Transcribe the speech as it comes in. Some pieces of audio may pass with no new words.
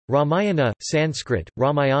Ramayana, Sanskrit,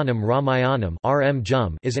 Ramayanam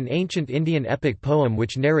is an ancient Indian epic poem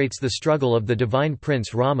which narrates the struggle of the divine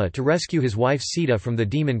prince Rama to rescue his wife Sita from the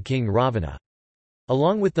demon king Ravana.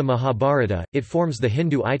 Along with the Mahabharata, it forms the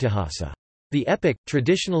Hindu Itihasa. The epic,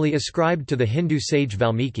 traditionally ascribed to the Hindu sage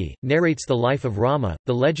Valmiki, narrates the life of Rama,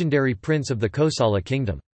 the legendary prince of the Kosala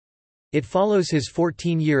kingdom. It follows his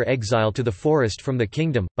 14-year exile to the forest from the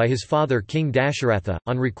kingdom, by his father King Dasharatha,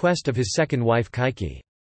 on request of his second wife Kaikeyi.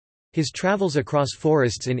 His travels across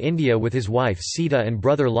forests in India with his wife Sita and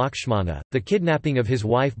brother Lakshmana, the kidnapping of his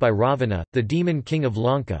wife by Ravana, the demon king of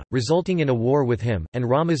Lanka, resulting in a war with him, and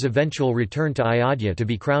Rama's eventual return to Ayodhya to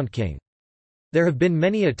be crowned king. There have been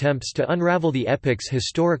many attempts to unravel the epic's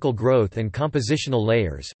historical growth and compositional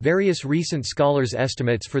layers. Various recent scholars'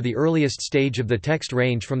 estimates for the earliest stage of the text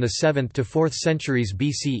range from the 7th to 4th centuries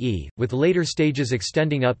BCE, with later stages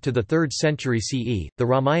extending up to the 3rd century CE. The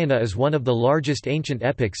Ramayana is one of the largest ancient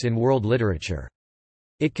epics in world literature.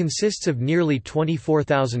 It consists of nearly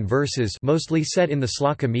 24,000 verses, mostly set in the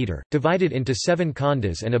sloka meter, divided into 7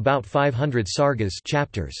 kandas and about 500 sargas,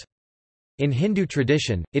 chapters. In Hindu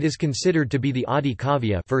tradition, it is considered to be the Adi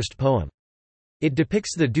Kavya, first poem. It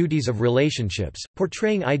depicts the duties of relationships,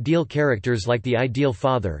 portraying ideal characters like the ideal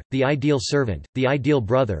father, the ideal servant, the ideal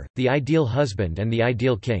brother, the ideal husband and the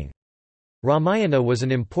ideal king. Ramayana was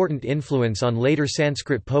an important influence on later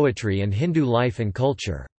Sanskrit poetry and Hindu life and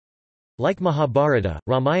culture. Like Mahabharata,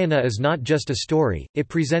 Ramayana is not just a story, it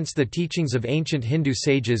presents the teachings of ancient Hindu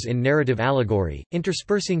sages in narrative allegory,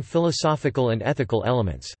 interspersing philosophical and ethical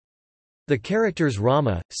elements. The characters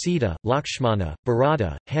Rama, Sita, Lakshmana,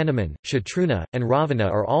 Bharata, Hanuman, Shatrughna, and Ravana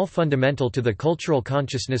are all fundamental to the cultural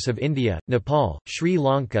consciousness of India, Nepal, Sri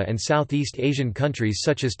Lanka and Southeast Asian countries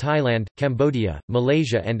such as Thailand, Cambodia,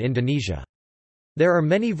 Malaysia and Indonesia. There are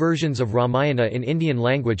many versions of Ramayana in Indian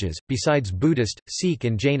languages, besides Buddhist, Sikh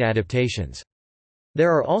and Jain adaptations.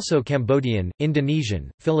 There are also Cambodian,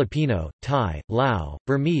 Indonesian, Filipino, Thai, Lao,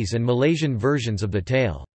 Burmese and Malaysian versions of the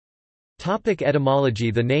tale.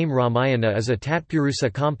 Etymology. The name Ramayana is a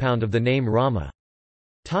Tatpurusa compound of the name Rama.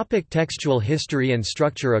 Textual history and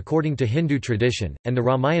structure. According to Hindu tradition, and the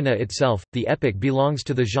Ramayana itself, the epic belongs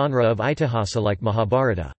to the genre of Itihasa like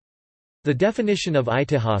Mahabharata. The definition of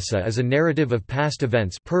Itihasa is a narrative of past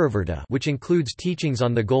events which includes teachings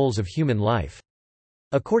on the goals of human life.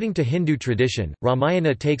 According to Hindu tradition,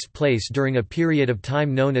 Ramayana takes place during a period of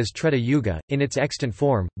time known as Treta Yuga. In its extant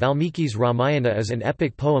form, Valmiki's Ramayana is an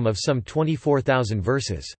epic poem of some 24,000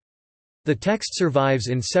 verses. The text survives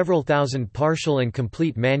in several thousand partial and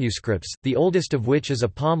complete manuscripts, the oldest of which is a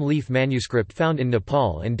palm leaf manuscript found in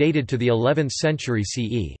Nepal and dated to the 11th century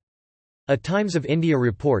CE. A Times of India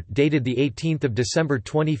report dated 18 December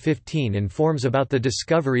 2015 informs about the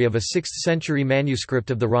discovery of a 6th-century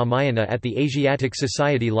manuscript of the Ramayana at the Asiatic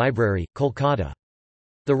Society Library, Kolkata.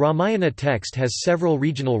 The Ramayana text has several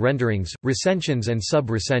regional renderings, recensions and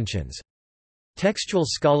sub-recensions. Textual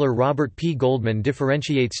scholar Robert P. Goldman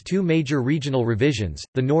differentiates two major regional revisions,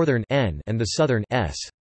 the northern N and the southern S.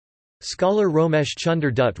 Scholar Romesh Chunder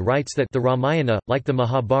Dutt writes that the Ramayana, like the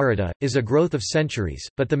Mahabharata, is a growth of centuries,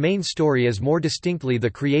 but the main story is more distinctly the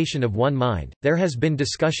creation of one mind. There has been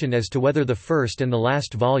discussion as to whether the first and the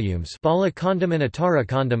last volumes Bala Kandam and Uttara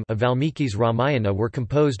Kandam of Valmiki's Ramayana were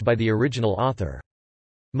composed by the original author.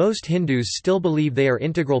 Most Hindus still believe they are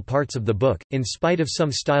integral parts of the book, in spite of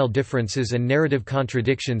some style differences and narrative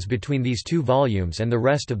contradictions between these two volumes and the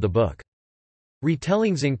rest of the book.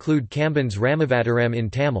 Retellings include Kamban's Ramavataram in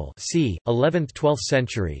Tamil c. 11th–12th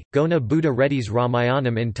century, Gona Buddha Reddy's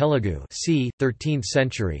Ramayanam in Telugu c. 13th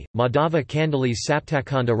century, Madhava Kandali's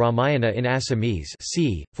Saptakanda Ramayana in Assamese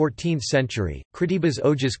c. 14th century, Kritiba's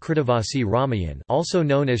Ojas Krittivasi Ramayan also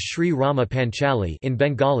known as Sri Rama Panchali in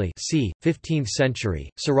Bengali c. 15th century,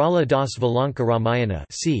 Sarala Das Valanka Ramayana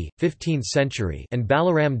c. 15th century and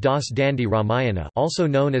Balaram Das Dandi Ramayana also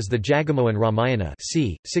known as the Jagamohan Ramayana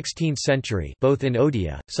c. 16th century both in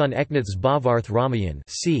Odia, Son Eknath's Bhavarth Ramayan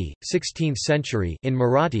c. 16th century in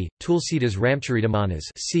Marathi, Tulsidas Ramcharitamanas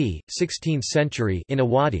c. 16th century in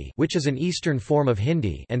Awadhi which is an eastern form of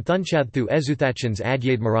Hindi and Thunchadthu Ezuthachan's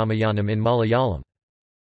Adhyadmaramayanam in Malayalam.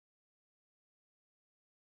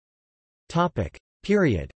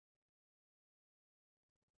 Period.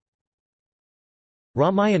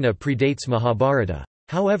 Ramayana predates Mahabharata.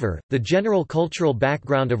 However, the general cultural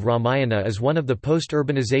background of Ramayana is one of the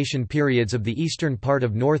post-urbanization periods of the eastern part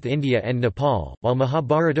of North India and Nepal, while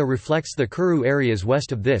Mahabharata reflects the Kuru areas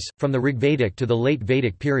west of this, from the Rigvedic to the late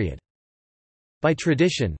Vedic period. By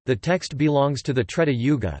tradition, the text belongs to the Treta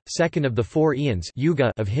Yuga, second of the four eons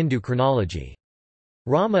of Hindu chronology.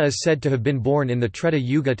 Rama is said to have been born in the Treta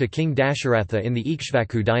Yuga to King Dasharatha in the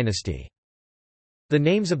Ikshvaku dynasty. The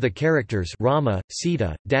names of the characters Rama,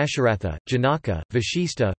 Sita, Dasharatha, Janaka,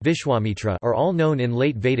 Vashishta, Vishwamitra are all known in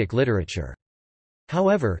late Vedic literature.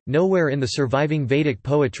 However, nowhere in the surviving Vedic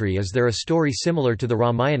poetry is there a story similar to the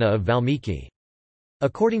Ramayana of Valmiki.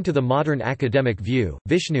 According to the modern academic view,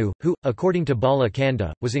 Vishnu, who, according to Bala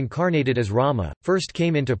Kanda, was incarnated as Rama, first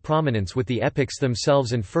came into prominence with the epics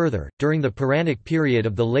themselves and further, during the Puranic period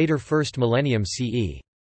of the later 1st millennium CE.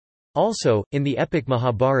 Also, in the epic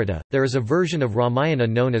Mahabharata, there is a version of Ramayana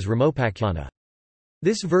known as Ramopakyana.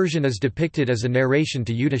 This version is depicted as a narration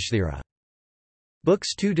to Yudhishthira.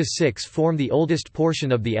 Books 2 to 6 form the oldest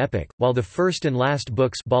portion of the epic, while the first and last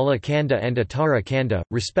books Bala Kanda and Uttara Kanda,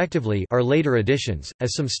 respectively, are later additions,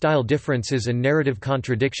 as some style differences and narrative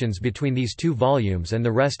contradictions between these two volumes and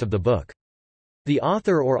the rest of the book. The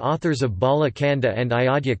author or authors of Bala Kanda and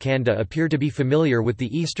Ayodhya Kanda appear to be familiar with the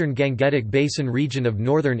eastern Gangetic Basin region of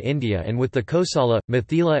northern India and with the Kosala,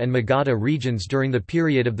 Mithila and Magadha regions during the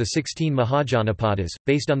period of the 16 Mahajanapadas,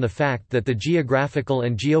 based on the fact that the geographical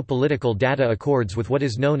and geopolitical data accords with what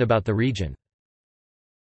is known about the region.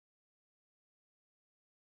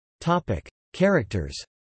 Characters.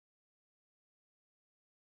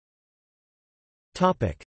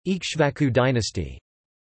 Ikshvaku dynasty.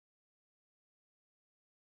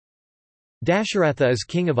 Dasharatha is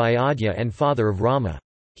king of Ayodhya and father of Rama.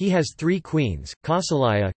 He has 3 queens,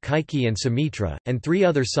 Kausalya, Kaikeyi and Sumitra, and 3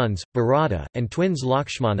 other sons, Bharata, and twins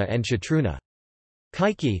Lakshmana and Shatrughna.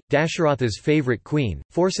 Kaikeyi, Dasharatha's favorite queen,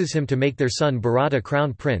 forces him to make their son Bharata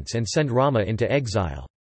crown prince and send Rama into exile.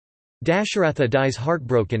 Dasharatha dies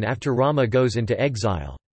heartbroken after Rama goes into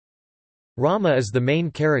exile. Rama is the main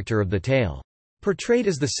character of the tale. Portrayed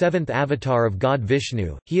as the 7th avatar of God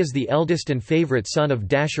Vishnu, he is the eldest and favorite son of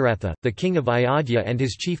Dasharatha, the king of Ayodhya and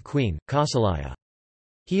his chief queen, Kausalya.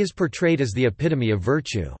 He is portrayed as the epitome of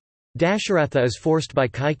virtue. Dasharatha is forced by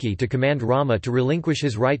Kaikeyi to command Rama to relinquish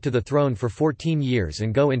his right to the throne for 14 years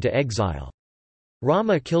and go into exile.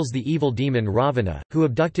 Rama kills the evil demon Ravana, who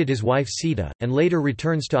abducted his wife Sita, and later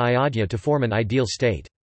returns to Ayodhya to form an ideal state.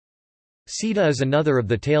 Sita is another of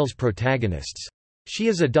the tale's protagonists. She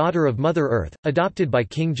is a daughter of Mother Earth, adopted by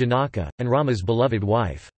King Janaka, and Rama's beloved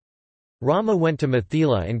wife. Rama went to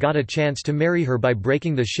Mithila and got a chance to marry her by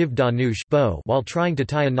breaking the Shiv Dhanush bow while trying to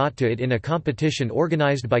tie a knot to it in a competition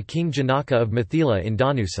organized by King Janaka of Mithila in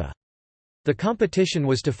Dhanusa. The competition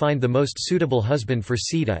was to find the most suitable husband for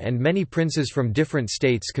Sita, and many princes from different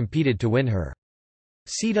states competed to win her.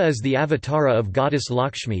 Sita is the avatara of goddess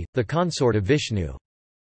Lakshmi, the consort of Vishnu.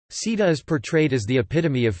 Sita is portrayed as the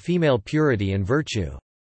epitome of female purity and virtue.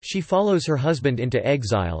 She follows her husband into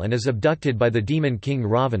exile and is abducted by the demon king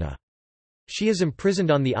Ravana. She is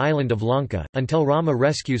imprisoned on the island of Lanka, until Rama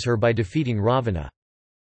rescues her by defeating Ravana.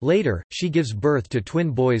 Later, she gives birth to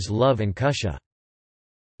twin boys Love and Kusha.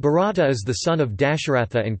 Bharata is the son of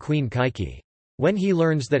Dasharatha and Queen Kaikeyi. When he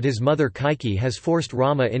learns that his mother Kaikeyi has forced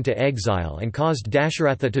Rama into exile and caused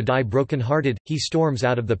Dasharatha to die broken-hearted, he storms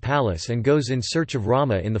out of the palace and goes in search of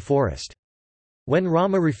Rama in the forest. When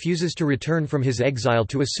Rama refuses to return from his exile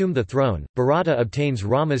to assume the throne, Bharata obtains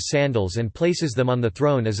Rama's sandals and places them on the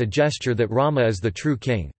throne as a gesture that Rama is the true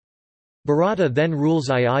king. Bharata then rules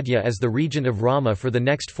Ayodhya as the regent of Rama for the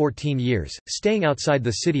next 14 years, staying outside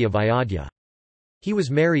the city of Ayodhya. He was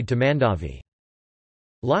married to Mandavi.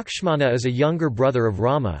 Lakshmana is a younger brother of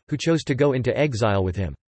Rama, who chose to go into exile with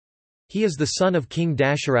him. He is the son of King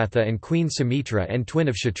Dasharatha and Queen Sumitra and twin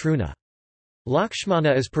of Shatrughna.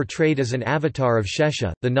 Lakshmana is portrayed as an avatar of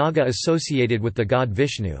Shesha, the Naga associated with the god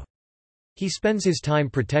Vishnu. He spends his time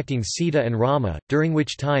protecting Sita and Rama, during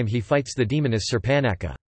which time he fights the demoness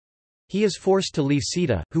Sarpanaka. He is forced to leave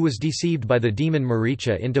Sita, who was deceived by the demon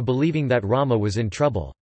Maricha into believing that Rama was in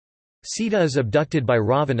trouble. Sita is abducted by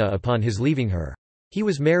Ravana upon his leaving her. He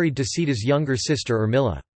was married to Sita's younger sister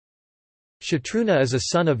Urmila. Shatrughna is a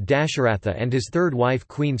son of Dasharatha and his third wife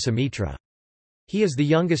Queen Sumitra. He is the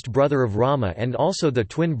youngest brother of Rama and also the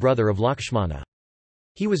twin brother of Lakshmana.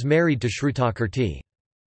 He was married to Shrutakirti.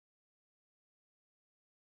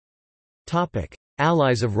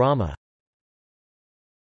 Allies of Rama.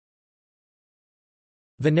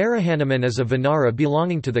 Vanarahanuman is a Vanara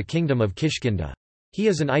belonging to the kingdom of Kishkinda. He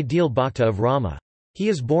is an ideal bhakta of Rama. He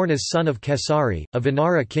is born as son of Kesari, a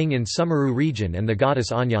Vanara king in Sumeru region, and the goddess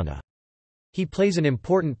Anjana. He plays an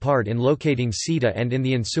important part in locating Sita and in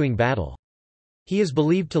the ensuing battle. He is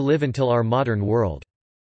believed to live until our modern world.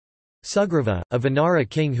 Sugriva, a Vanara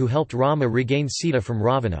king who helped Rama regain Sita from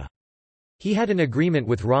Ravana. He had an agreement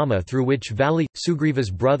with Rama through which Vali, Sugriva's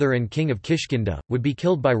brother and king of Kishkinda, would be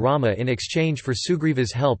killed by Rama in exchange for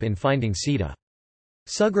Sugriva's help in finding Sita.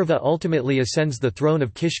 Sugriva ultimately ascends the throne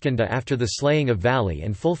of Kishkinda after the slaying of Vali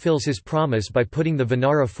and fulfills his promise by putting the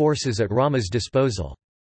Vanara forces at Rama's disposal.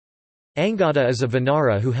 Angada is a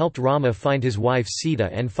Vanara who helped Rama find his wife Sita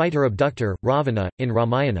and fight her abductor, Ravana, in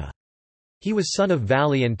Ramayana. He was son of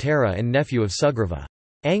Vali and Tara and nephew of Sugriva.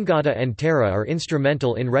 Angada and Tara are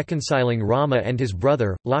instrumental in reconciling Rama and his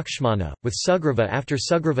brother, Lakshmana, with Sugriva after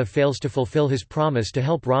Sugriva fails to fulfill his promise to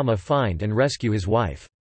help Rama find and rescue his wife.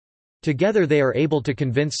 Together they are able to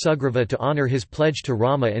convince Sugriva to honor his pledge to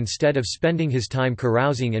Rama instead of spending his time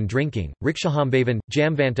carousing and drinking. Rikshahambavan,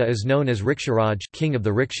 Jamvanta is known as Riksharaj, king of the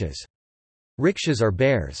rikshas. Rikshas are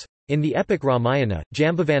bears. In the epic Ramayana,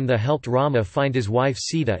 Jambavantha helped Rama find his wife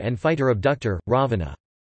Sita and fight her abductor, Ravana.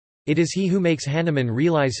 It is he who makes Hanuman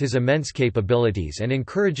realize his immense capabilities and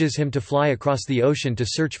encourages him to fly across the ocean to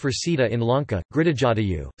search for Sita in Lanka.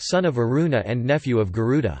 Gridajatayu, son of Aruna and nephew of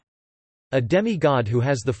Garuda. A demi-god who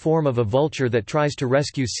has the form of a vulture that tries to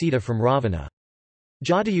rescue Sita from Ravana.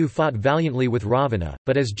 Jatayu fought valiantly with Ravana,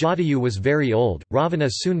 but as Jatayu was very old, Ravana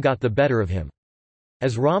soon got the better of him.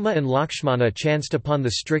 As Rama and Lakshmana chanced upon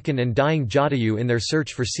the stricken and dying Jatayu in their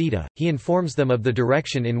search for Sita, he informs them of the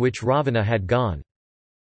direction in which Ravana had gone.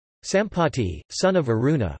 Sampati, son of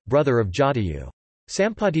Aruna, brother of Jatayu.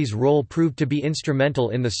 Sampati's role proved to be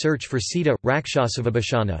instrumental in the search for Sita,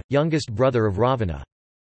 Rakshasavibhashana, youngest brother of Ravana.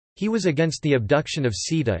 He was against the abduction of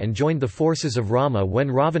Sita and joined the forces of Rama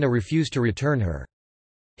when Ravana refused to return her.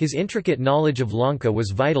 His intricate knowledge of Lanka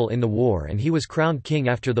was vital in the war and he was crowned king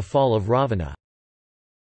after the fall of Ravana.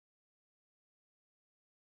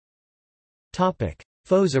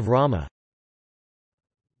 Foes of Rama.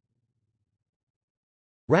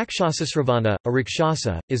 Rakshasasravana, a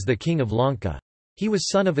Rakshasa, is the king of Lanka. He was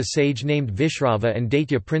son of a sage named Vishrava and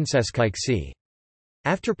Daitya princess Kaikeyi.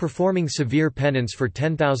 After performing severe penance for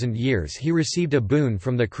 10,000 years he received a boon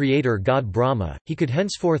from the creator god Brahma, he could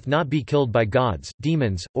henceforth not be killed by gods,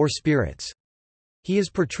 demons, or spirits. He is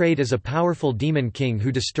portrayed as a powerful demon king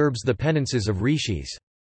who disturbs the penances of rishis.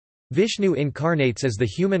 Vishnu incarnates as the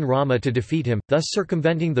human Rama to defeat him, thus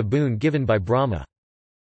circumventing the boon given by Brahma.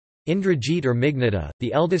 Indrajit or Meghnada,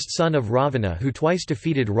 the eldest son of Ravana who twice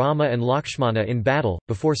defeated Rama and Lakshmana in battle,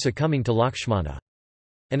 before succumbing to Lakshmana.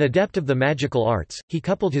 An adept of the magical arts, he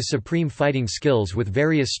coupled his supreme fighting skills with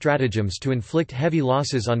various stratagems to inflict heavy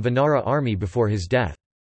losses on Vanara army before his death.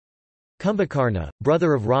 Kumbhakarna,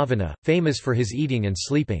 brother of Ravana, famous for his eating and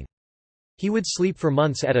sleeping. He would sleep for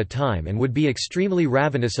months at a time and would be extremely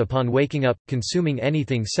ravenous upon waking up, consuming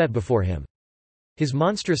anything set before him. His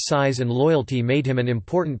monstrous size and loyalty made him an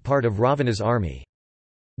important part of Ravana's army.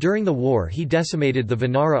 During the war he decimated the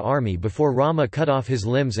Vanara army before Rama cut off his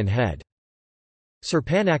limbs and head.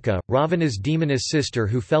 Surpanaka, Ravana's demoness sister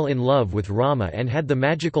who fell in love with Rama and had the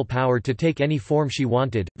magical power to take any form she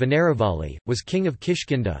wanted, Vanaravali, was king of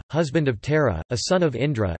Kishkinda, husband of Tara, a son of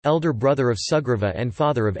Indra, elder brother of Sugriva and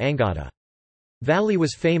father of Angada. Vali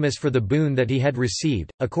was famous for the boon that he had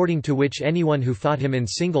received, according to which anyone who fought him in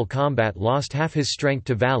single combat lost half his strength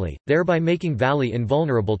to Vali, thereby making Vali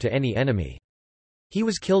invulnerable to any enemy. He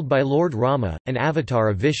was killed by Lord Rama, an avatar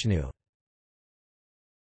of Vishnu.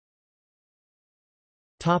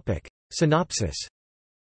 Synopsis.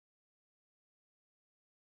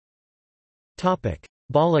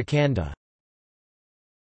 Bala Kanda.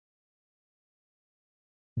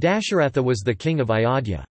 Dasharatha was the king of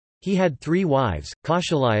Ayodhya. He had 3 wives,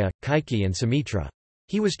 Kaushalaya, Kaikeyi and Sumitra.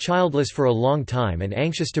 He was childless for a long time and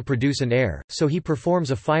anxious to produce an heir, so he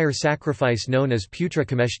performs a fire sacrifice known as Putra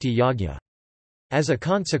Kameshti Yagya. As a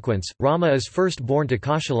consequence, Rama is first born to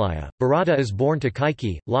Kaushalaya, Bharata is born to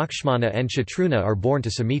Kaikeyi, Lakshmana and Shatrughna are born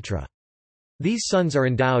to Sumitra. These sons are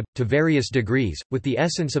endowed, to various degrees, with the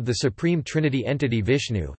essence of the Supreme Trinity entity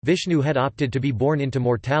Vishnu. Vishnu had opted to be born into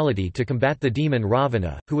mortality to combat the demon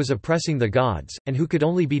Ravana, who was oppressing the gods, and who could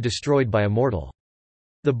only be destroyed by a mortal.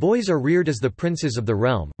 The boys are reared as the princes of the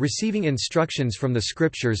realm, receiving instructions from the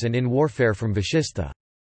scriptures and in warfare from Vashistha.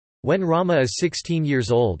 When Rama is 16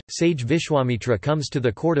 years old, sage Vishwamitra comes to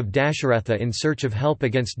the court of Dasharatha in search of help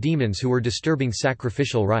against demons who were disturbing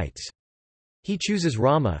sacrificial rites. He chooses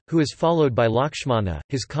Rama, who is followed by Lakshmana,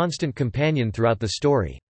 his constant companion throughout the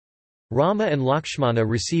story. Rama and Lakshmana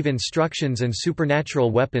receive instructions and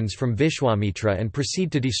supernatural weapons from Vishwamitra and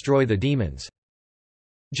proceed to destroy the demons.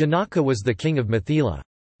 Janaka was the king of Mithila.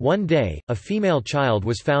 One day, a female child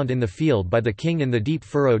was found in the field by the king in the deep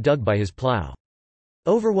furrow dug by his plough.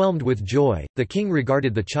 Overwhelmed with joy, the king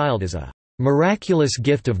regarded the child as a miraculous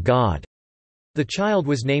gift of God. The child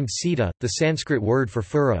was named Sita, the Sanskrit word for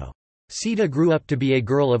furrow. Sita grew up to be a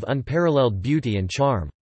girl of unparalleled beauty and charm.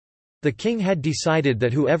 The king had decided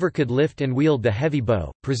that whoever could lift and wield the heavy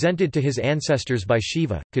bow, presented to his ancestors by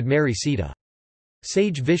Shiva, could marry Sita.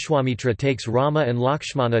 Sage Vishwamitra takes Rama and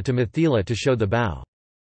Lakshmana to Mithila to show the bow.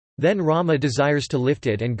 Then Rama desires to lift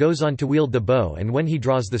it and goes on to wield the bow, and when he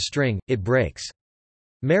draws the string, it breaks.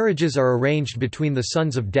 Marriages are arranged between the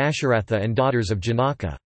sons of Dasharatha and daughters of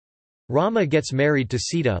Janaka. Rama gets married to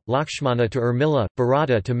Sita, Lakshmana to Urmila,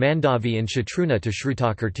 Bharata to Mandavi and Shatrughna to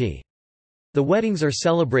Shrutakirti. The weddings are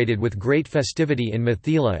celebrated with great festivity in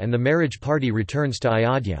Mithila and the marriage party returns to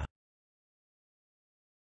Ayodhya.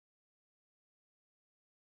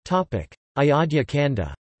 Ayodhya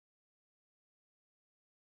Kanda.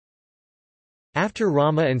 After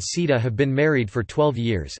Rama and Sita have been married for 12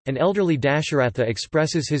 years, an elderly Dasharatha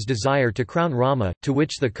expresses his desire to crown Rama, to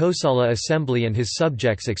which the Kosala assembly and his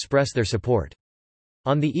subjects express their support.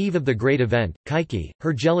 On the eve of the great event, Kaikeyi,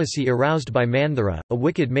 her jealousy aroused by Mandhara, a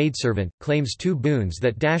wicked maidservant, claims 2 boons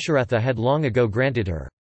that Dasharatha had long ago granted her.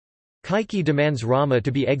 Kaikeyi demands Rama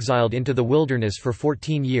to be exiled into the wilderness for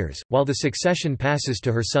 14 years, while the succession passes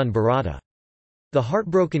to her son Bharata. The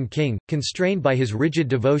heartbroken king, constrained by his rigid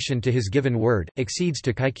devotion to his given word, accedes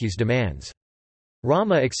to Kaikeyi's demands.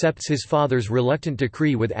 Rama accepts his father's reluctant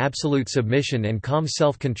decree with absolute submission and calm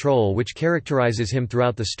self-control which characterizes him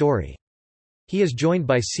throughout the story. He is joined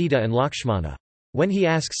by Sita and Lakshmana. When he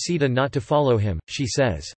asks Sita not to follow him, she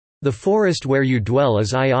says, "The forest where you dwell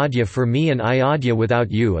is Ayodhya for me, and Ayodhya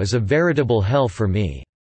without you is a veritable hell for me."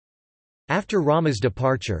 After Rama's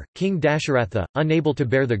departure, King Dasharatha, unable to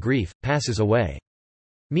bear the grief, passes away.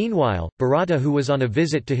 Meanwhile, Bharata, who was on a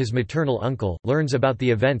visit to his maternal uncle, learns about the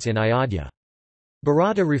events in Ayodhya.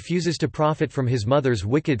 Bharata refuses to profit from his mother's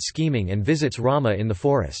wicked scheming and visits Rama in the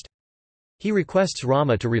forest. He requests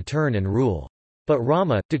Rama to return and rule. But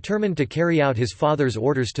Rama, determined to carry out his father's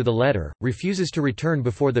orders to the letter, refuses to return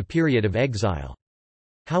before the period of exile.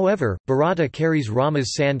 However, Bharata carries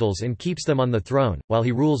Rama's sandals and keeps them on the throne, while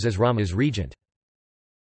he rules as Rama's regent.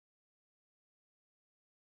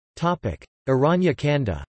 Aranya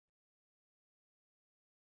Kanda.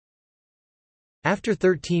 After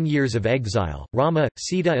 13 years of exile, Rama,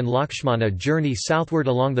 Sita and Lakshmana journey southward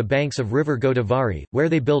along the banks of river Godavari, where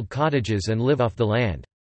they build cottages and live off the land.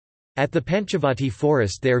 At the Panchavati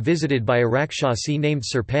forest they are visited by a Rakshasi named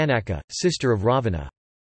Sarpanaka, sister of Ravana.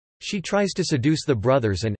 She tries to seduce the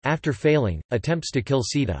brothers and, after failing, attempts to kill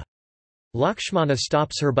Sita. Lakshmana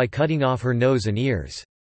stops her by cutting off her nose and ears.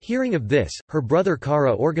 Hearing of this, her brother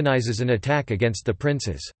Kara organizes an attack against the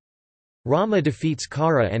princes. Rama defeats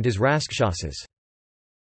Kara and his Rakshasas.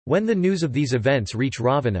 When the news of these events reach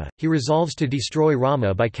Ravana, he resolves to destroy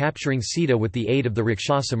Rama by capturing Sita with the aid of the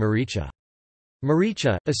Rakshasa Maricha.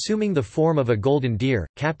 Maricha, assuming the form of a golden deer,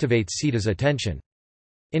 captivates Sita's attention.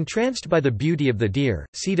 Entranced by the beauty of the deer,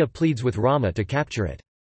 Sita pleads with Rama to capture it.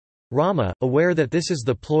 Rama, aware that this is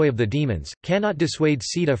the ploy of the demons, cannot dissuade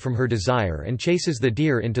Sita from her desire and chases the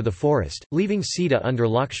deer into the forest, leaving Sita under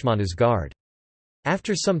Lakshmana's guard.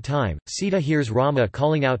 After some time, Sita hears Rama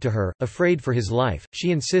calling out to her, afraid for his life.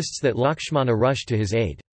 She insists that Lakshmana rush to his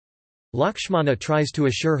aid. Lakshmana tries to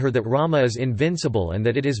assure her that Rama is invincible and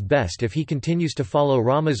that it is best if he continues to follow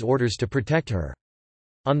Rama's orders to protect her.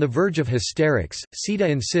 On the verge of hysterics, Sita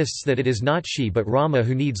insists that it is not she but Rama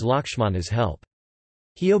who needs Lakshmana's help.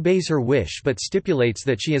 He obeys her wish but stipulates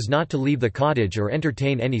that she is not to leave the cottage or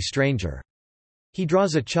entertain any stranger. He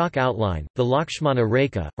draws a chalk outline, the Lakshmana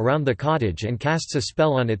Rekha, around the cottage and casts a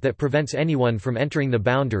spell on it that prevents anyone from entering the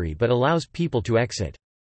boundary but allows people to exit.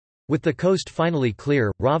 With the coast finally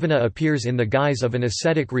clear, Ravana appears in the guise of an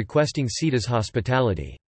ascetic requesting Sita's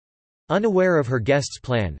hospitality. Unaware of her guest's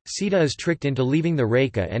plan, Sita is tricked into leaving the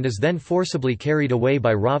Rekha and is then forcibly carried away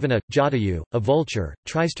by Ravana. Jatayu, a vulture,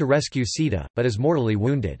 tries to rescue Sita, but is mortally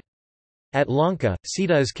wounded. At Lanka,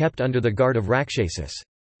 Sita is kept under the guard of Rakshasas.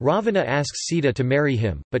 Ravana asks Sita to marry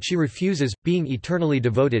him, but she refuses, being eternally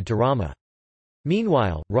devoted to Rama.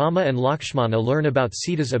 Meanwhile, Rama and Lakshmana learn about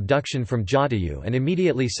Sita's abduction from Jatayu and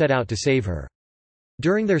immediately set out to save her.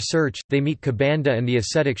 During their search, they meet Kabanda and the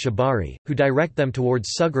ascetic Shabari, who direct them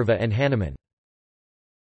towards Sugriva and Hanuman.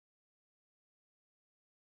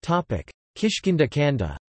 Kishkinda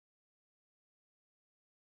Kanda.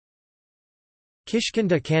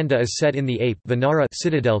 Kishkinda Kanda is set in the ape Vanara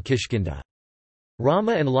citadel Kishkinda.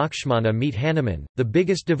 Rama and Lakshmana meet Hanuman, the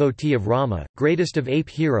biggest devotee of Rama, greatest of ape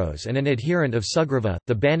heroes and an adherent of Sugriva,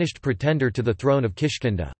 the banished pretender to the throne of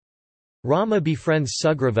Kishkinda. Rama befriends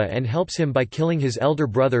Sugriva and helps him by killing his elder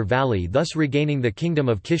brother Vali, thus regaining the kingdom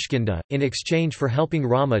of Kishkinda, in exchange for helping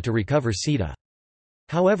Rama to recover Sita.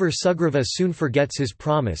 However, Sugriva soon forgets his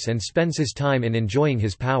promise and spends his time in enjoying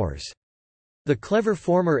his powers. The clever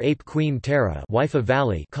former ape queen Tara, wife of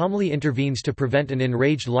Vali, calmly intervenes to prevent an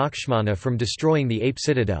enraged Lakshmana from destroying the ape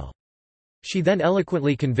citadel. She then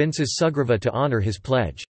eloquently convinces Sugriva to honor his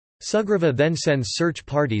pledge. Sugriva then sends search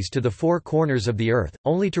parties to the four corners of the earth,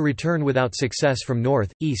 only to return without success from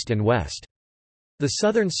north, east and west. The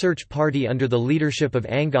southern search party under the leadership of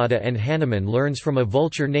Angada and Hanuman learns from a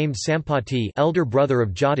vulture named Sampati, elder brother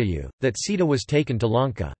of Jatayu, that Sita was taken to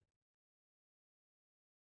Lanka.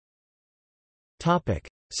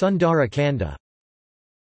 Sundara Kanda.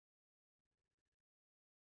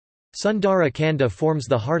 Sundara Kanda forms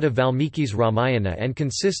the heart of Valmiki's Ramayana and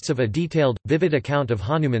consists of a detailed, vivid account of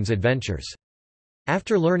Hanuman's adventures.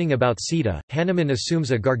 After learning about Sita, Hanuman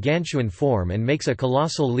assumes a gargantuan form and makes a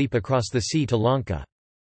colossal leap across the sea to Lanka.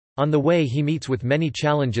 On the way he meets with many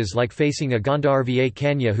challenges, like facing a Gandharva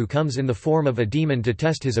Kanya who comes in the form of a demon to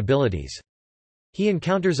test his abilities. He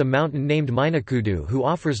encounters a mountain named Minakudu who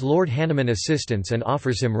offers Lord Hanuman assistance and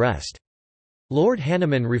offers him rest. Lord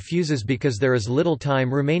Hanuman refuses because there is little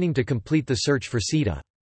time remaining to complete the search for Sita.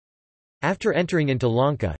 After entering into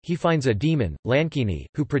Lanka, he finds a demon, Lankini,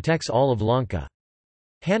 who protects all of Lanka.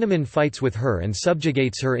 Hanuman fights with her and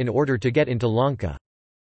subjugates her in order to get into Lanka.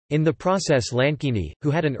 In the process, Lankini,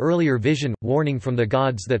 who had an earlier vision, warning from the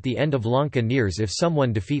gods that the end of Lanka nears if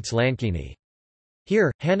someone defeats Lankini.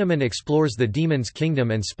 Here, Hanuman explores the demon's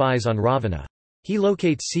kingdom and spies on Ravana. He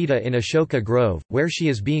locates Sita in Ashoka Grove, where she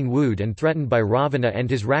is being wooed and threatened by Ravana and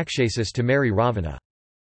his Rakshasas to marry Ravana.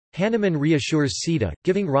 Hanuman reassures Sita,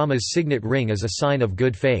 giving Rama's signet ring as a sign of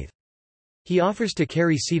good faith. He offers to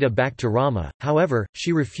carry Sita back to Rama, however,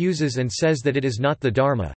 she refuses and says that it is not the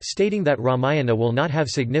Dharma, stating that Ramayana will not have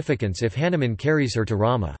significance if Hanuman carries her to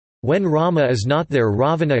Rama. When Rama is not there,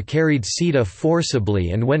 Ravana carried Sita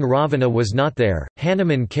forcibly, and when Ravana was not there,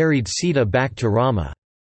 Hanuman carried Sita back to Rama.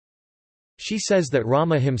 She says that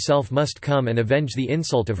Rama himself must come and avenge the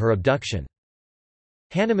insult of her abduction.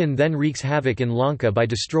 Hanuman then wreaks havoc in Lanka by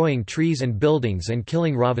destroying trees and buildings and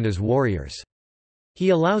killing Ravana's warriors. He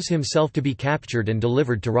allows himself to be captured and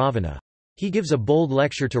delivered to Ravana. He gives a bold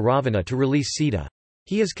lecture to Ravana to release Sita.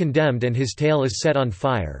 He is condemned and his tail is set on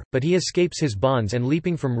fire, but he escapes his bonds and,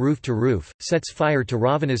 leaping from roof to roof, sets fire to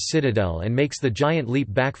Ravana's citadel and makes the giant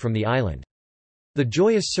leap back from the island. The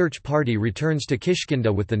joyous search party returns to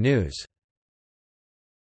Kishkinda with the news.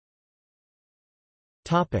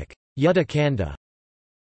 Yuddha Kanda.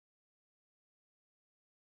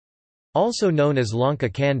 Also known as Lanka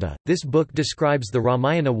Kanda, this book describes the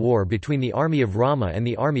Ramayana war between the army of Rama and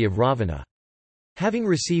the army of Ravana. Having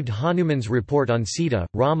received Hanuman's report on Sita,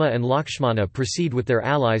 Rama and Lakshmana proceed with their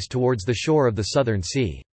allies towards the shore of the southern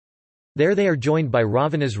sea. There they are joined by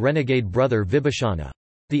Ravana's renegade brother Vibhishana.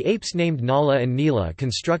 The apes named Nala and Nila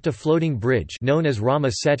construct a floating bridge known as Rama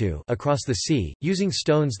Setu across the sea, using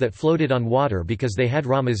stones that floated on water because they had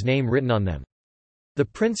Rama's name written on them. The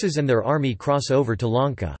princes and their army cross over to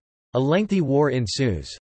Lanka. A lengthy war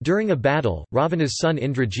ensues. During a battle, Ravana's son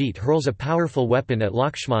Indrajit hurls a powerful weapon at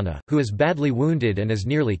Lakshmana, who is badly wounded and is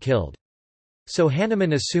nearly killed. So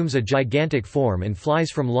Hanuman assumes a gigantic form and flies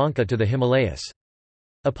from Lanka to the Himalayas.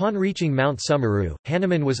 Upon reaching Mount Sumeru,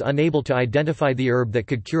 Hanuman was unable to identify the herb that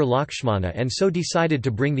could cure Lakshmana and so decided to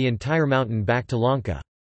bring the entire mountain back to Lanka.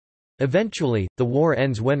 Eventually, the war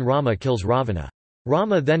ends when Rama kills Ravana.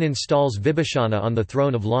 Rama then installs Vibhishana on the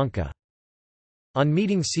throne of Lanka. On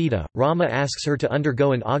meeting Sita, Rama asks her to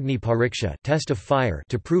undergo an Agni Pariksha test of fire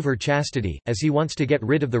to prove her chastity, as he wants to get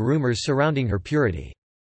rid of the rumors surrounding her purity.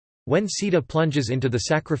 When Sita plunges into the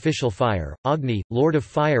sacrificial fire, Agni, Lord of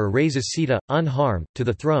Fire, raises Sita, unharmed, to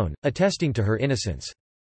the throne, attesting to her innocence.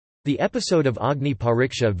 The episode of Agni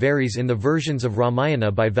Pariksha varies in the versions of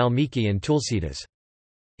Ramayana by Valmiki and Tulsidas.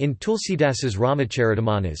 In Tulsidas's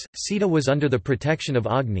Ramacharitamanas, Sita was under the protection of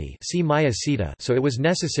Agni, see Maya Sita, so it was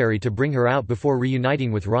necessary to bring her out before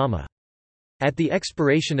reuniting with Rama. At the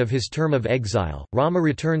expiration of his term of exile, Rama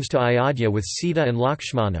returns to Ayodhya with Sita and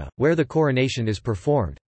Lakshmana, where the coronation is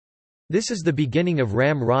performed. This is the beginning of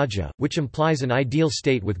Ram Raja, which implies an ideal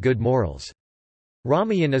state with good morals.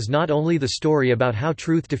 Ramayana is not only the story about how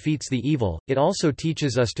truth defeats the evil, it also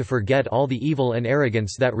teaches us to forget all the evil and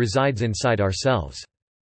arrogance that resides inside ourselves.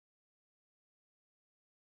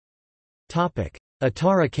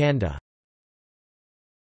 Uttara Kanda.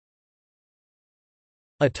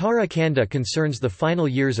 Uttara Kanda concerns the final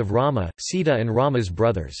years of Rama, Sita and Rama's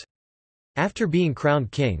brothers. After being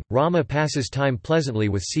crowned king, Rama passes time pleasantly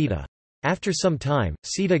with Sita. After some time,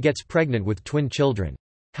 Sita gets pregnant with twin children.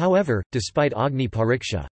 However, despite Agni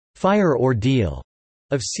Pariksha, fire ordeal,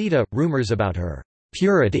 of Sita, rumors about her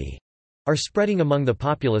purity are spreading among the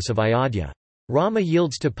populace of Ayodhya. Rama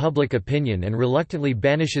yields to public opinion and reluctantly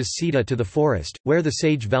banishes Sita to the forest, where the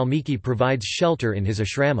sage Valmiki provides shelter in his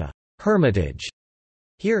ashrama hermitage.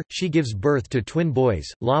 Here, she gives birth to twin boys,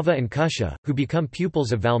 Lava and Kusha, who become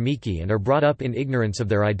pupils of Valmiki and are brought up in ignorance of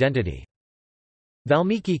their identity.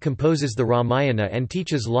 Valmiki composes the Ramayana and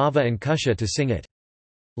teaches Lava and Kusha to sing it.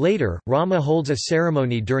 Later, Rama holds a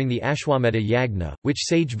ceremony during the Ashwamedha Yagna, which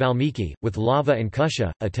sage Valmiki, with Lava and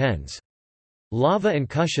Kusha, attends. Lava and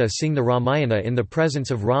Kusha sing the Ramayana in the presence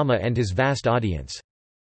of Rama and his vast audience.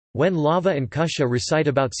 When Lava and Kusha recite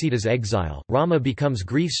about Sita's exile, Rama becomes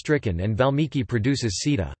grief-stricken and Valmiki produces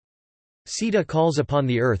Sita. Sita calls upon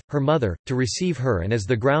the earth, her mother, to receive her, and as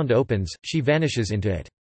the ground opens, she vanishes into it.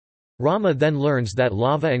 Rama then learns that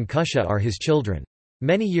Lava and Kusha are his children.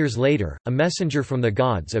 Many years later, a messenger from the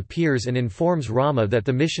gods appears and informs Rama that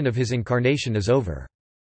the mission of his incarnation is over.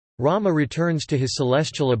 Rama returns to his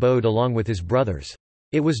celestial abode along with his brothers.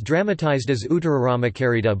 It was dramatized as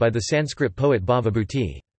Uttararamakarita by the Sanskrit poet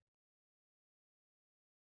Bhavabhuti.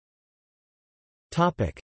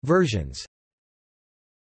 Versions.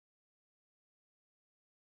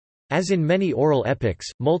 As in many oral epics,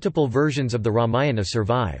 multiple versions of the Ramayana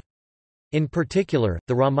survive. In particular,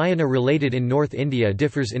 the Ramayana related in North India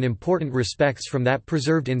differs in important respects from that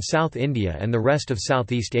preserved in South India and the rest of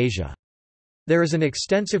Southeast Asia. There is an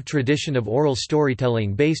extensive tradition of oral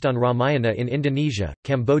storytelling based on Ramayana in Indonesia,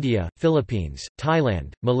 Cambodia, Philippines,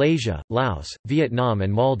 Thailand, Malaysia, Laos, Vietnam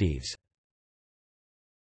and Maldives.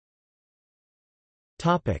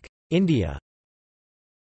 India.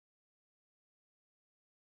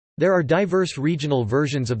 There are diverse regional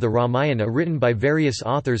versions of the Ramayana written by various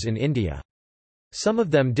authors in India. Some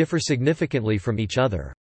of them differ significantly from each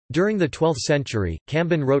other. During the 12th century,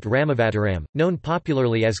 Kamban wrote Ramavataram, known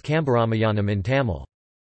popularly as Kambaramayanam in Tamil.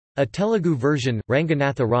 A Telugu version,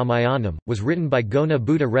 Ranganatha Ramayanam, was written by Gona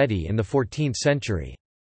Buddha Reddy in the 14th century.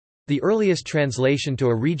 The earliest translation to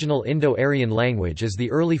a regional Indo-Aryan language is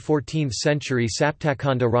the early 14th century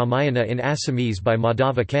Saptakanda Ramayana in Assamese by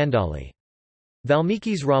Madhava Kandali.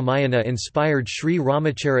 Valmiki's Ramayana inspired Sri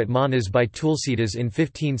Ramacharit Manas by Tulsidas in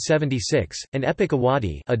 1576, an epic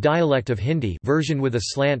Awadhi, a dialect of Hindi version with a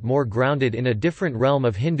slant more grounded in a different realm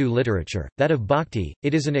of Hindu literature, that of Bhakti.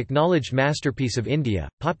 It is an acknowledged masterpiece of India,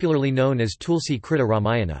 popularly known as Tulsi Krita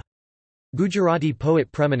Ramayana. Gujarati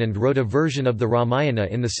poet Premanand wrote a version of the Ramayana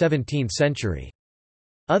in the 17th century.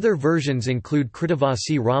 Other versions include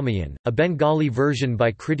Krittivasi Ramayan, a Bengali version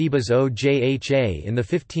by Kritibas Ojha in the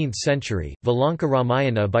 15th century, Valanka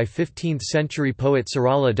Ramayana by 15th-century poet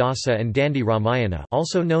Sarala Dasa and Dandi Ramayana,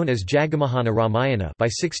 also known as Jagamohana Ramayana, by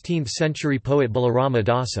 16th-century poet Balarama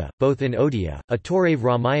Dasa, both in Odia, Attorave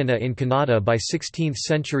Ramayana in Kannada by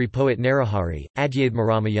 16th-century poet Narahari, Adhyadhma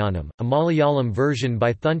Ramayanam, a Malayalam version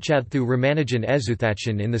by Thunchadthu Ramanujan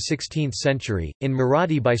Ezuthachan in the 16th century, in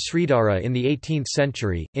Marathi by Sridhara in the 18th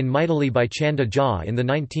century, in Maithili by Chanda Jha in the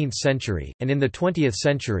 19th century, and in the 20th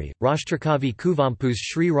century, Rashtrakavi Kuvempu's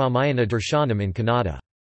Sri Ramayana Darshanam in Kannada.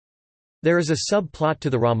 There is a subplot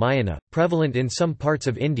to the Ramayana, prevalent in some parts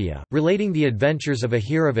of India, relating the adventures of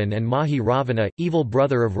Ahiravan and Mahi Ravana, evil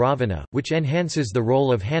brother of Ravana, which enhances the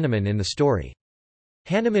role of Hanuman in the story.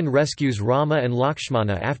 Hanuman rescues Rama and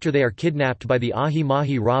Lakshmana after they are kidnapped by the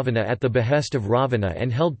Ahi-Mahi Ravana at the behest of Ravana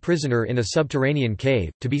and held prisoner in a subterranean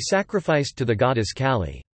cave, to be sacrificed to the goddess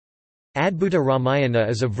Kali. Adbhuta Ramayana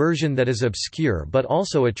is a version that is obscure but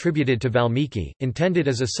also attributed to Valmiki, intended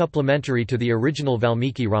as a supplementary to the original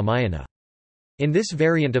Valmiki Ramayana. In this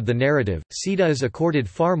variant of the narrative, Sita is accorded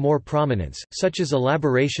far more prominence, such as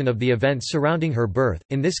elaboration of the events surrounding her birth,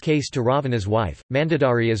 in this case to Ravana's wife,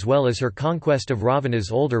 Mandodari, as well as her conquest of Ravana's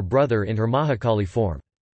older brother in her Mahakali form.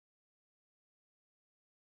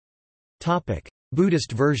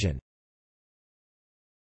 Buddhist version.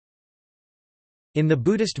 In the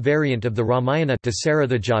Buddhist variant of the Ramayana,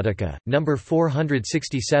 Dasaratha number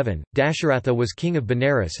 467, Dasharatha was king of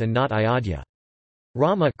Benares and not Ayodhya.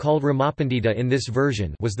 Rama, called Ramapandita in this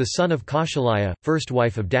version, was the son of Kaushalaya, first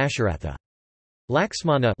wife of Dasharatha.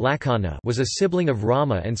 Laxmana was a sibling of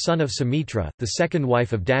Rama and son of Sumitra, the second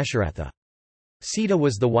wife of Dasharatha. Sita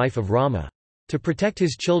was the wife of Rama. To protect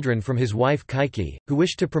his children from his wife Kaikeyi, who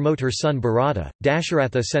wished to promote her son Bharata,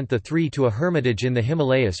 Dasharatha sent the three to a hermitage in the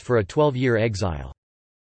Himalayas for a 12-year exile.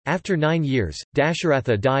 After 9 years,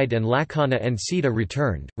 Dasharatha died and Lakhana and Sita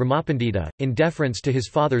returned. Ramapandita, in deference to his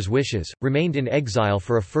father's wishes, remained in exile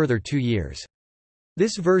for a further 2 years.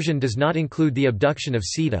 This version does not include the abduction of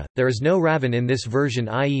Sita. There is no Ravan in this version,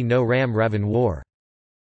 i.e. no Ram-Ravan war.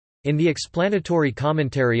 In the explanatory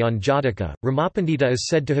commentary on Jataka, Ramapandita is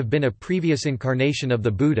said to have been a previous incarnation of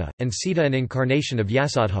the Buddha, and Sita an incarnation of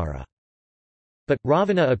Yasodhara. But,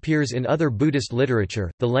 Ravana appears in other Buddhist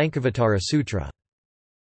literature, the Lankavatara Sutra.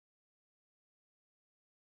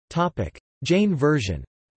 Jain version.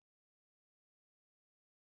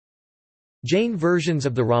 Jain versions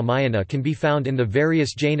of the Ramayana can be found in the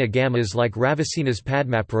various Jain agamas like Ravasina's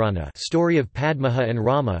Padmapurana, story of Padmaha and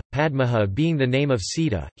Rama, Padmaha being the name of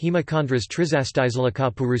Sita, Hemakandra's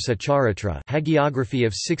Trisastaisalakapurusa Charitra, hagiography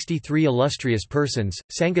of 63 illustrious persons,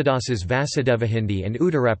 Sangadasa's Vasudevahindi, and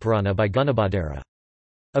Uttarapurana by Gunabhadra.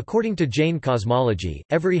 According to Jain cosmology,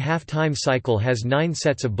 every half-time cycle has 9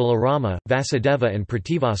 sets of Balarama, Vasudeva and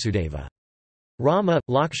Prativasudeva. Rama,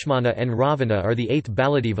 Lakshmana and Ravana are the 8th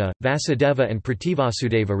Baladeva, Vasudeva and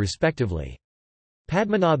Prativasudeva respectively.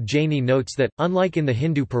 Padmanabh Jaini notes that, unlike in the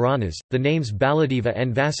Hindu Puranas, the names Baladeva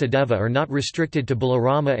and Vasudeva are not restricted to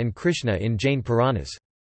Balarama and Krishna in Jain Puranas.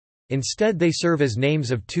 Instead they serve as names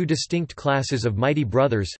of 2 distinct classes of mighty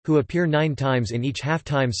brothers, who appear 9 times in each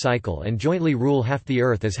half-time cycle and jointly rule half the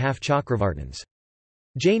earth as half-Chakravartins.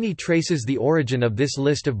 Jaini traces the origin of this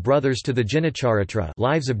list of brothers to the Jinacharitra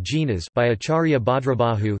Lives of Jinas by Acharya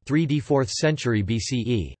Bhadrabahu 3d 4th century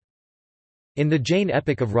BCE. In the Jain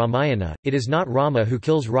epic of Ramayana, it is not Rama who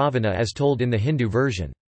kills Ravana as told in the Hindu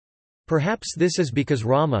version. Perhaps this is because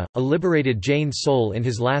Rama, a liberated Jain soul in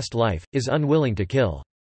his last life, is unwilling to kill.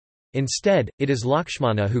 Instead, it is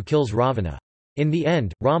Lakshmana who kills Ravana. In the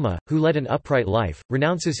end, Rama, who led an upright life,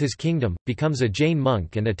 renounces his kingdom, becomes a Jain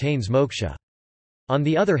monk and attains moksha. On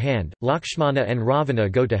the other hand, Lakshmana and Ravana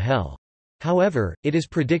go to hell. However, it is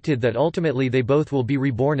predicted that ultimately they both will be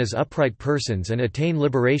reborn as upright persons and attain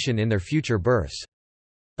liberation in their future births.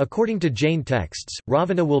 According to Jain texts,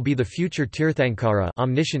 Ravana will be the future Tirthankara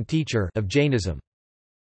omniscient teacher of Jainism.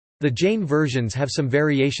 The Jain versions have some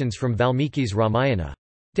variations from Valmiki's Ramayana.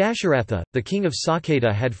 Dasharatha, the king of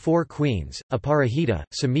Saketa, had 4 queens, Aparajita,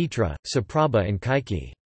 Sumitra, Suprabha and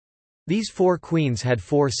Kaikeyi. These 4 queens had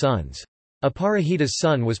 4 sons. Aparajita's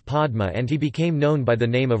son was Padma and he became known by the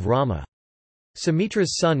name of Rama.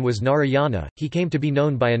 Sumitra's son was Narayana, he came to be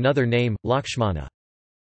known by another name, Lakshmana.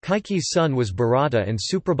 Kaikeyi's son was Bharata and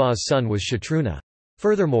Suprabha's son was Shatruna.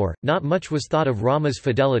 Furthermore, not much was thought of Rama's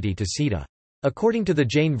fidelity to Sita. According to the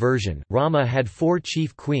Jain version, Rama had 4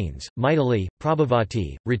 chief queens, Maithili,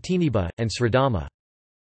 Prabhavati, Ratiniba, and Sridhama.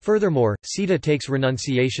 Furthermore, Sita takes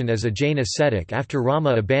renunciation as a Jain ascetic after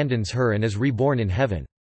Rama abandons her and is reborn in heaven.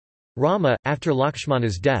 Rama, after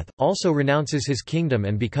Lakshmana's death, also renounces his kingdom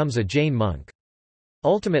and becomes a Jain monk.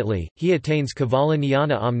 Ultimately, he attains Kevala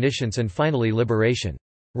Jnana omniscience and finally liberation.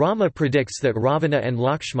 Rama predicts that Ravana and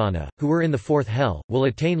Lakshmana, who were in the 4th hell, will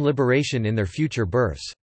attain liberation in their future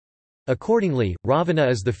births. Accordingly, Ravana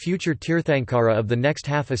is the future Tirthankara of the next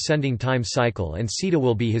half-ascending time cycle and Sita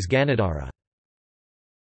will be his Ganadhara.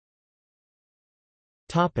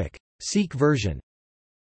 Sikh version.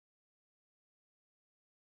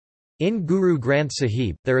 In Guru Granth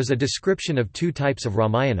Sahib, there is a description of 2 types of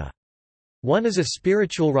Ramayana. One is a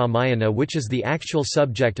spiritual Ramayana which is the actual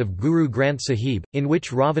subject of Guru Granth Sahib, in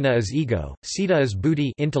which Ravana is ego, Sita is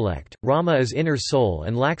buddhi intellect, Rama is inner soul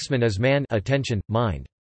and Laxman is man attention, mind.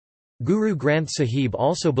 Guru Granth Sahib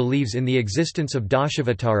also believes in the existence of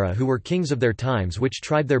Dashavatara who were kings of their times which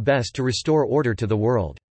tried their best to restore order to the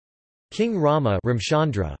world. King Rama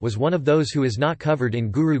was one of those who is not covered in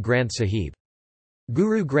Guru Granth Sahib.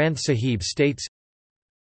 Guru Granth Sahib states,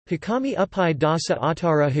 Hakami Upai Dasa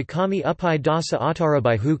Atara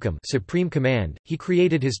by Hukam supreme command, he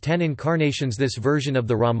created his 10 incarnations. This version of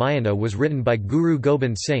the Ramayana was written by Guru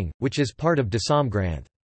Gobind Singh, which is part of Dasam Granth.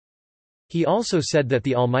 He also said that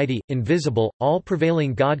the Almighty, invisible,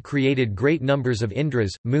 all-prevailing God created great numbers of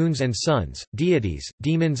Indras, moons and suns, deities,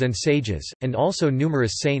 demons and sages, and also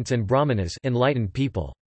numerous saints and brahmanas enlightened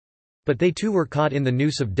people. But they too were caught in the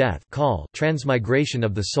noose of death transmigration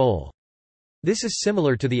of the soul. This is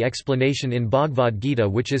similar to the explanation in Bhagavad Gita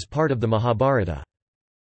which is part of the Mahabharata.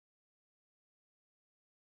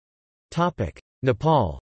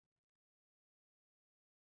 Nepal.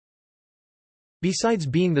 Besides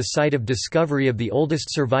being the site of discovery of the oldest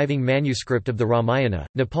surviving manuscript of the Ramayana,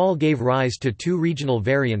 Nepal gave rise to 2 regional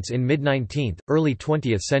variants in mid-19th, early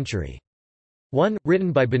 20th century. One,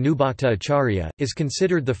 written by Bhanubhakta Acharya, is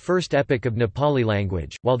considered the first epic of Nepali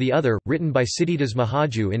language, while the other, written by Siddhidas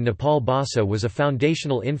Mahaju in Nepal Bhasa was a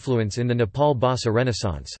foundational influence in the Nepal Bhasa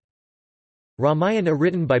Renaissance. Ramayana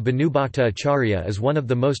written by Bhanubhakta Acharya is one of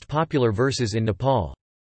the most popular verses in Nepal.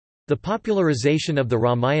 The popularization of the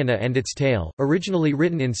Ramayana and its tale, originally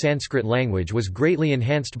written in Sanskrit language, was greatly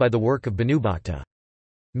enhanced by the work of Bhanubhakta.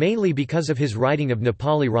 Mainly because of his writing of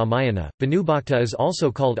Nepali Ramayana, Bhanubhakta is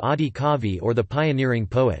also called Adi Kavi or the pioneering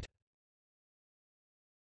poet.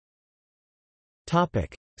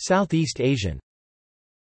 Southeast Asian.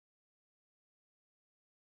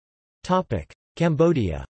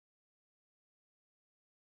 Cambodia.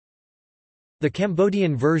 The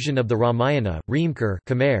Cambodian version of the Ramayana, Reamker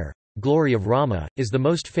Khmer, Glory of Rama, is the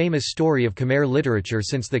most famous story of Khmer literature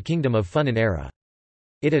since the Kingdom of Funan era.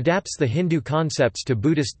 It adapts the Hindu concepts to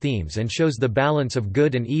Buddhist themes and shows the balance of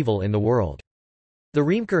good and evil in the world. The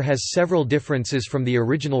Reamker has several differences from the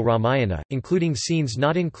original Ramayana, including scenes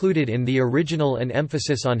not included in the original and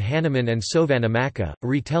emphasis on Hanuman and Sovanamaka, a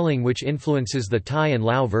retelling which influences the Thai and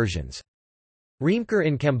Lao versions. Reamker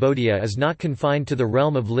in Cambodia is not confined to the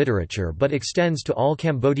realm of literature but extends to all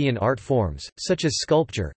Cambodian art forms, such as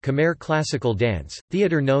sculpture, Khmer classical dance,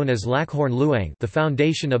 theatre known as Lakhorn Luang, the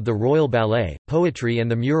foundation of the Royal Ballet, poetry and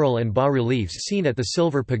the mural and bas-reliefs seen at the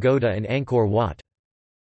Silver Pagoda and Angkor Wat.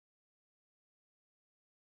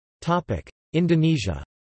 Indonesia.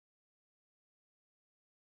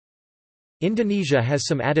 Indonesia has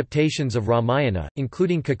some adaptations of Ramayana,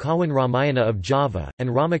 including Kakawin Ramayana of Java, and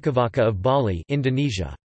Ramakavaca of Bali,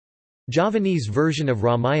 Indonesia. Javanese version of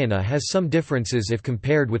Ramayana has some differences if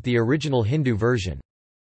compared with the original Hindu version.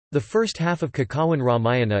 The first half of Kakawin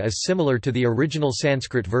Ramayana is similar to the original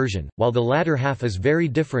Sanskrit version, while the latter half is very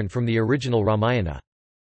different from the original Ramayana.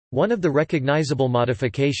 One of the recognizable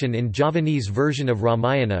modification in Javanese version of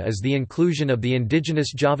Ramayana is the inclusion of the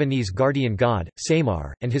indigenous Javanese guardian god,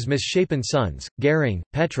 Samar, and his misshapen sons, Garang,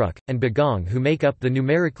 Petruk, and Bagong, who make up the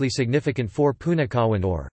numerically significant four Punakawan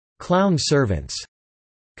or clown servants.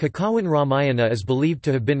 Kakawin Ramayana is believed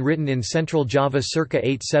to have been written in central Java circa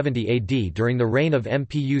 870 AD during the reign of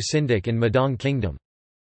Mpu Sindok in Madang Kingdom.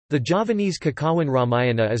 The Javanese Kakawin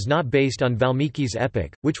Ramayana is not based on Valmiki's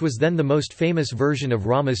epic, which was then the most famous version of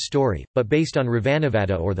Rama's story, but based on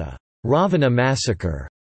Ravanavada or the Ravana massacre,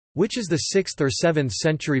 which is the 6th or 7th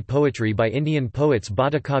century poetry by Indian poets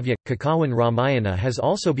Bhattakavya. Kakawin Ramayana has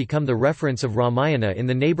also become the reference of Ramayana in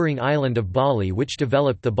the neighbouring island of Bali, which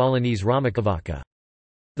developed the Balinese Ramakavaca.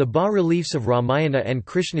 The bas-reliefs of Ramayana and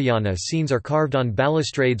Krishnayana scenes are carved on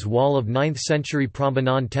balustrades wall of 9th-century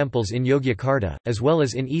Prambanan temples in Yogyakarta, as well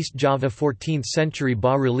as in East Java 14th-century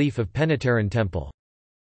bas-relief of Penataran Temple.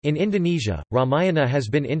 In Indonesia, Ramayana has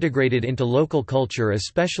been integrated into local culture,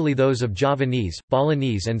 especially those of Javanese,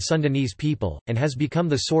 Balinese and Sundanese people, and has become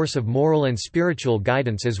the source of moral and spiritual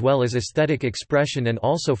guidance as well as aesthetic expression and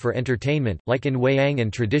also for entertainment, like in wayang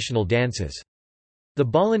and traditional dances. The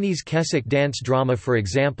Balinese Kesik dance drama, for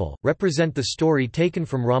example, represent the story taken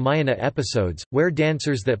from Ramayana episodes, where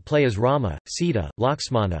dancers that play as Rama, Sita,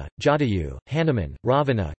 Lakshmana, Jatayu, Hanuman,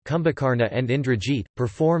 Ravana, Kumbhakarna and Indrajit,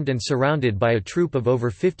 performed and surrounded by a troupe of over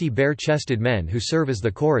 50 bare-chested men who serve as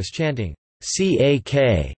the chorus chanting,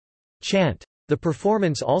 "Cak" chant. The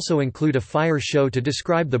performance also include a fire show to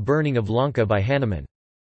describe the burning of Lanka by Hanuman.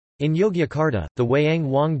 In Yogyakarta, the Wayang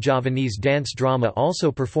Wong Javanese dance drama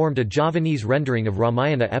also performed a Javanese rendering of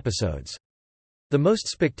Ramayana episodes. The most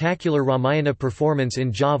spectacular Ramayana performance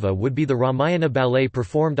in Java would be the Ramayana ballet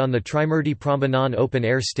performed on the Trimurti Prambanan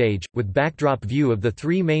open-air stage, with backdrop view of the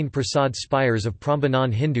three main Prasad spires of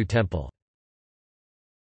Prambanan Hindu temple.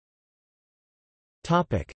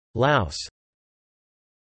 Laos.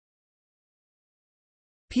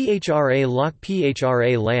 Phra Lok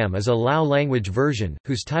Phra Lam is a Lao language version,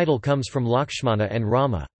 whose title comes from Lakshmana and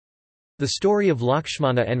Rama. The story of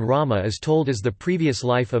Lakshmana and Rama is told as the previous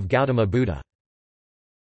life of Gautama Buddha.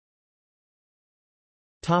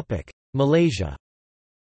 Malaysia.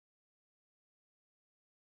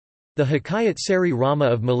 The Hikayat Seri Rama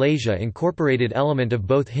of Malaysia incorporated element of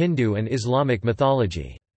both Hindu and Islamic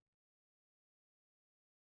mythology.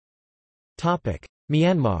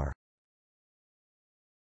 Myanmar.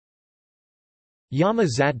 Yama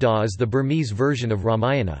Zatdaw is the Burmese version of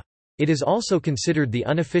Ramayana. It is also considered the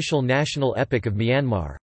unofficial national epic of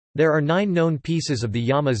Myanmar. There are 9 known pieces of the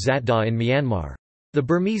Yama Zatdaw in Myanmar. The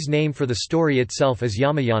Burmese name for the story itself is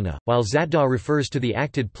Yamayana, while Zatdaw refers to the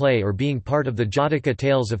acted play or being part of the Jataka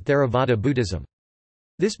tales of Theravada Buddhism.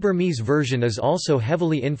 This Burmese version is also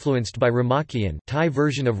heavily influenced by Ramakien, Thai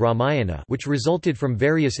version of Ramayana, which resulted from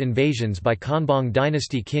various invasions by Konbaung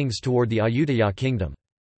dynasty kings toward the Ayutthaya kingdom.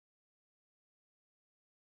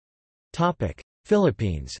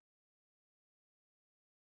 Philippines.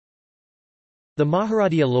 The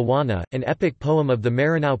Maharadia Lawana, an epic poem of the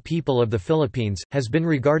Maranao people of the Philippines, has been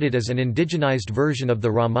regarded as an indigenized version of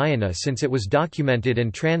the Ramayana since it was documented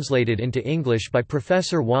and translated into English by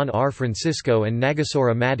Professor Juan R. Francisco and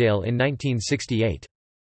Nagasora Madale in 1968.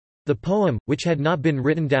 The poem, which had not been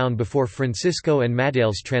written down before Francisco and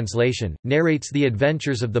Madale's translation, narrates the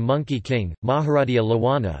adventures of the Monkey King, Maharaja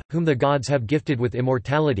Lawana, whom the gods have gifted with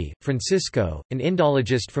immortality. Francisco, an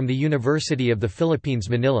Indologist from the University of the Philippines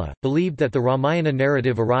Manila, believed that the Ramayana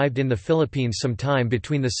narrative arrived in the Philippines sometime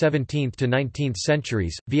between the 17th to 19th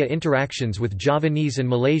centuries, via interactions with Javanese and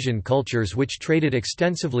Malaysian cultures which traded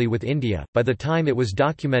extensively with India. By the time it was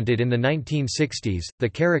documented in the 1960s, the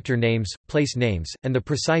character names, place names, and the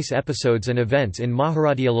precise episodes and events in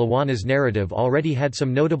Maharaja Lawana's narrative already had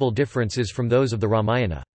some notable differences from those of the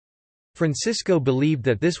Ramayana. Francisco believed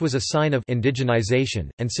that this was a sign of indigenization,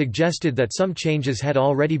 and suggested that some changes had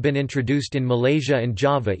already been introduced in Malaysia and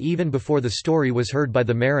Java even before the story was heard by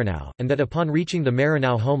the Maranao, and that upon reaching the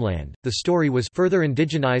Maranao homeland, the story was further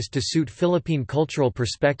indigenized to suit Philippine cultural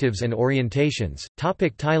perspectives and orientations.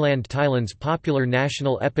 Thailand's popular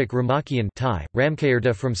national epic Ramakien Thai,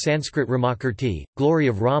 Ramkayarta from Sanskrit Ramakirti, Glory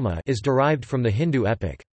of Rama, is derived from the Hindu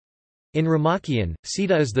epic. In Ramakien,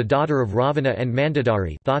 Sita is the daughter of Ravana and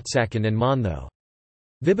Mandodari Thotsakan and Mantho.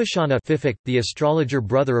 Vibhishana Fifik, the astrologer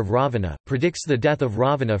brother of Ravana, predicts the death of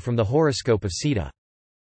Ravana from the horoscope of Sita.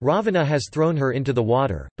 Ravana has thrown her into the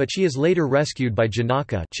water, but she is later rescued by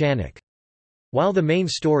Janaka Chanak. While the main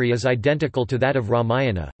story is identical to that of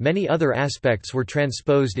Ramayana, many other aspects were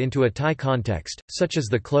transposed into a Thai context, such as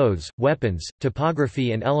the clothes, weapons,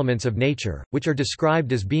 topography and elements of nature, which are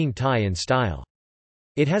described as being Thai in style.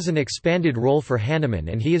 It has an expanded role for Hanuman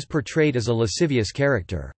and he is portrayed as a lascivious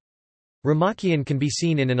character. Ramakien can be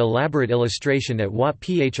seen in an elaborate illustration at Wat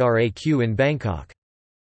Phraq in Bangkok.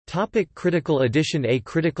 Critical edition. A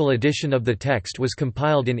critical edition of the text was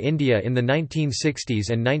compiled in India in the 1960s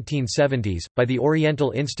and 1970s, by the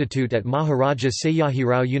Oriental Institute at Maharaja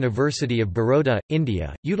Sayajirao University of Baroda,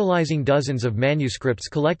 India, utilizing dozens of manuscripts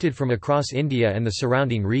collected from across India and the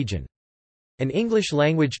surrounding region. An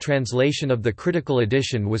English-language translation of the critical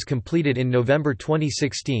edition was completed in November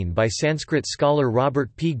 2016 by Sanskrit scholar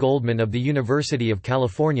Robert P. Goldman of the University of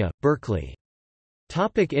California, Berkeley.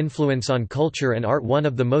 Influence on culture and art. One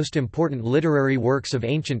of the most important literary works of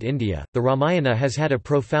ancient India, the Ramayana has had a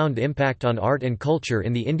profound impact on art and culture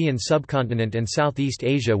in the Indian subcontinent and Southeast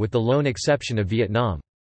Asia with the lone exception of Vietnam.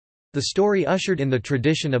 The story ushered in the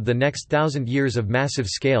tradition of the next 1,000 years of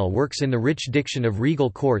massive-scale works in the rich diction of regal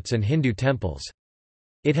courts and Hindu temples.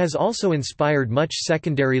 It has also inspired much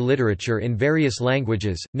secondary literature in various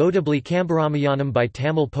languages, notably Kambaramayanam by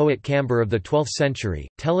Tamil poet Kambar of the 12th century,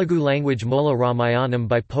 Telugu language Molla Ramayanam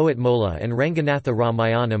by poet Molla and Ranganatha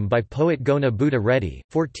Ramayanam by poet Gona Buddha Reddy,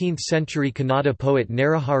 14th century Kannada poet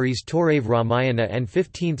Narahari's Torave Ramayana and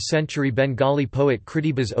 15th century Bengali poet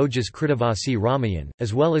Kritibas Ojas Krittivasi Ramayan,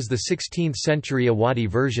 as well as the 16th century Awadhi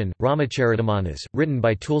version, Ramacharitamanas, written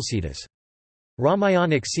by Tulsidas.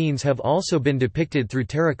 Ramayanic scenes have also been depicted through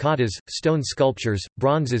terracottas, stone sculptures,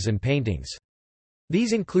 bronzes and paintings.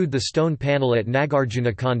 These include the stone panel at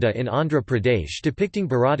Nagarjunakonda in Andhra Pradesh depicting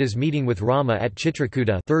Bharata's meeting with Rama at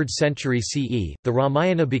Chitrakuta 3rd century CE. The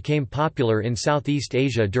Ramayana became popular in Southeast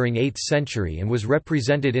Asia during 8th century and was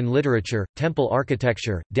represented in literature, temple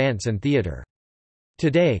architecture, dance and theatre.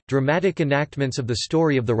 Today, dramatic enactments of the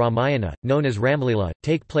story of the Ramayana, known as Ramlila,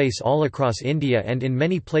 take place all across India and in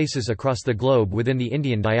many places across the globe within the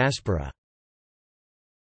Indian diaspora.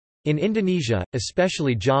 In Indonesia,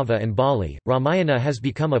 especially Java and Bali, Ramayana has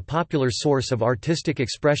become a popular source of artistic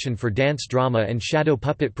expression for dance drama and shadow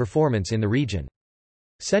puppet performance in the region.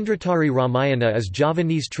 Sendratari Ramayana is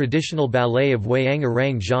Javanese traditional ballet of wayang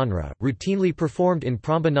orang genre, routinely performed in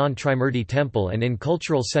Prambanan Trimurti Temple and in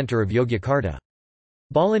Cultural Centre of Yogyakarta.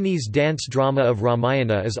 Balinese dance drama of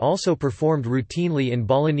Ramayana is also performed routinely in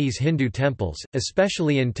Balinese Hindu temples,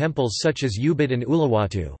 especially in temples such as Ubud and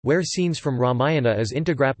Uluwatu, where scenes from Ramayana is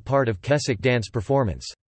integrap part of Kesak dance performance.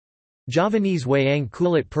 Javanese wayang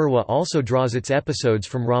kulit purwa also draws its episodes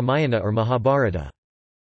from Ramayana or Mahabharata.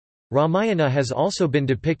 Ramayana has also been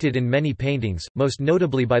depicted in many paintings, most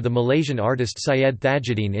notably by the Malaysian artist Syed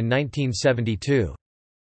Thajuddin in 1972.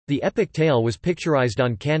 The epic tale was picturized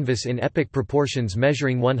on canvas in epic proportions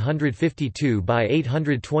measuring 152 by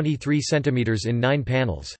 823 cm in 9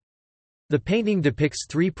 panels. The painting depicts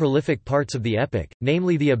 3 prolific parts of the epic,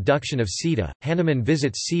 namely the abduction of Sita, Hanuman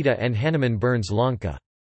visits Sita and Hanuman burns Lanka.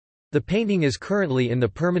 The painting is currently in the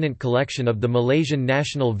permanent collection of the Malaysian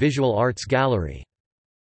National Visual Arts Gallery.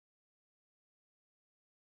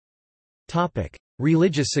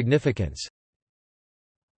 Religious significance.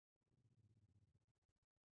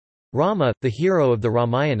 Rama, the hero of the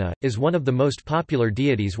Ramayana, is one of the most popular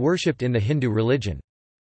deities worshipped in the Hindu religion.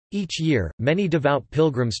 Each year, many devout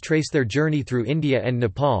pilgrims trace their journey through India and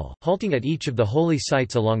Nepal, halting at each of the holy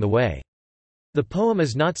sites along the way. The poem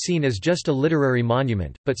is not seen as just a literary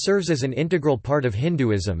monument, but serves as an integral part of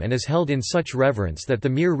Hinduism and is held in such reverence that the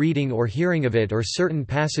mere reading or hearing of it or certain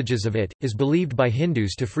passages of it, is believed by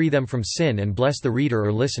Hindus to free them from sin and bless the reader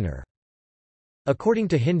or listener. According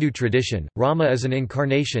to Hindu tradition, Rama is an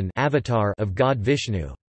incarnation avatar of God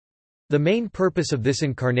Vishnu. The main purpose of this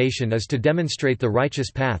incarnation is to demonstrate the righteous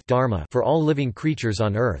path dharma for all living creatures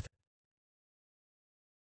on earth.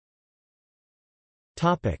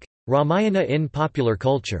 Ramayana in popular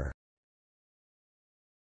culture.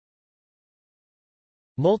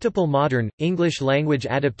 Multiple modern, English-language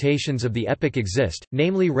adaptations of the epic exist,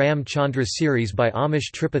 namely Ram Chandra's series by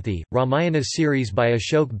Amish Tripathi, Ramayana's series by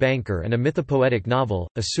Ashok Bankar and a mythopoetic novel,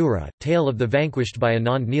 Asura, Tale of the Vanquished by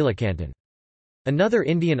Anand Neelakantan. Another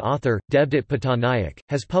Indian author, Devdutt Patanayak,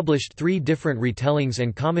 has published 3 different retellings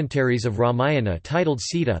and commentaries of Ramayana titled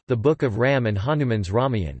Sita, the Book of Ram and Hanuman's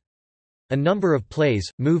Ramayan. A number of plays,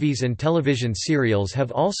 movies and television serials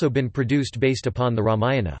have also been produced based upon the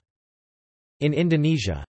Ramayana. In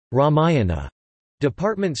Indonesia, Ramayana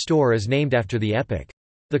department store is named after the epic.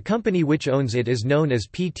 The company which owns it is known as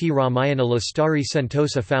PT Ramayana Lestari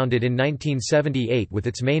Sentosa, founded in 1978 with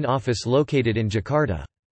its main office located in Jakarta.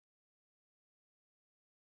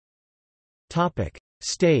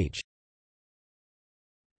 Stage.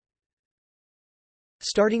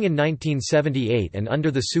 Starting in 1978 and under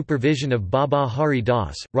the supervision of Baba Hari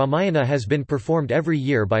Das, Ramayana has been performed every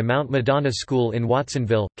year by Mount Madonna School in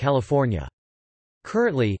Watsonville, California.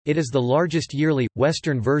 Currently, it is the largest yearly,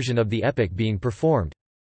 Western version of the epic being performed.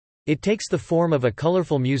 It takes the form of a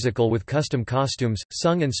colorful musical with custom costumes,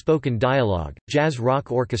 sung and spoken dialogue, jazz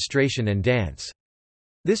rock orchestration and dance.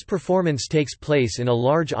 This performance takes place in a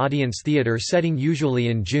large audience theater setting usually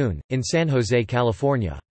in June, in San Jose,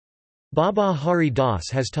 California. Baba Hari Das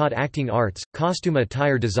has taught acting arts, costume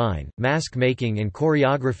attire design, mask making and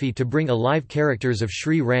choreography to bring alive characters of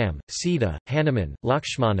Sri Ram, Sita, Hanuman,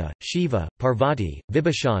 Lakshmana, Shiva, Parvati,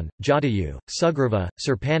 Vibhishan, Jatayu, Sugriva,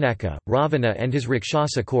 Surpanaka, Ravana and his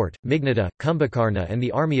Rakshasa court, Mignata, Kumbhakarna and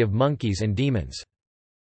the army of monkeys and demons.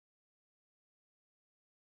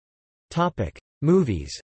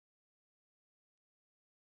 Movies.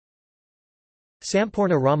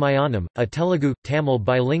 Sampurna Ramayanam, a Telugu, Tamil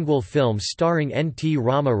bilingual film starring N.T.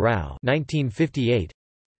 Rama Rao 1958.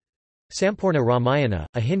 Sampurna Ramayana,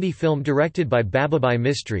 a Hindi film directed by Bababhai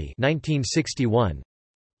Mistry 1961.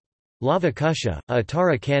 Lava Kusha, a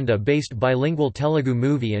Uttara Kanda-based bilingual Telugu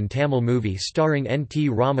movie and Tamil movie starring N.T.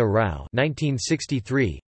 Rama Rao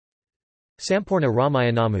 1963. Sampurna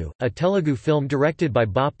Ramayanamu, a Telugu film directed by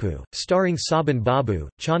Bapu, starring Saban Babu,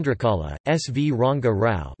 Chandrakala, S. V. Ranga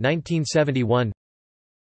Rao 1971.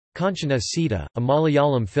 Kanchana Sita, a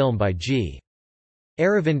Malayalam film by G.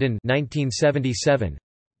 Aravindan 1977.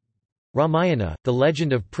 Ramayana, The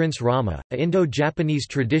Legend of Prince Rama, a Indo-Japanese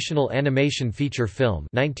traditional animation feature film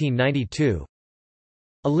 1992.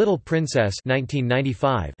 A Little Princess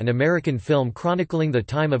 1995, an American film chronicling the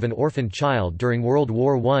time of an orphaned child during World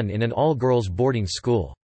War I in an all-girls boarding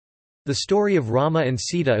school. The story of Rama and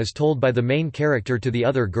Sita is told by the main character to the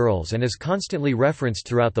other girls and is constantly referenced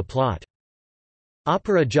throughout the plot.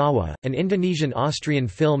 Opera Jawa, an Indonesian-Austrian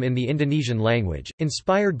film in the Indonesian language,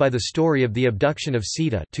 inspired by the story of the abduction of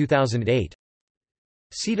Sita 2008.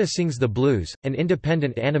 Sita Sings the Blues, an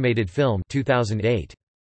independent animated film 2008.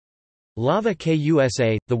 Lava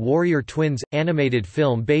Kusa, The Warrior Twins, animated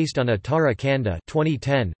film based on Uttara Kanda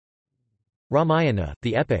 2010. Ramayana,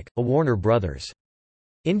 The Epic, a Warner Brothers.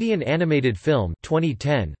 Indian animated film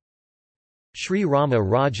 2010. Sri Rama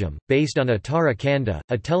Rajam, based on Uttara Kanda,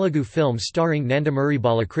 a Telugu film starring Nandamuri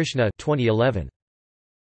Balakrishna 2011.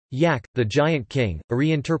 Yak, the Giant King, a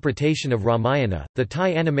reinterpretation of Ramayana, the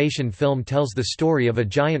Thai animation film tells the story of a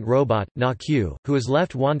giant robot, Na Q, who is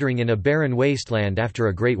left wandering in a barren wasteland after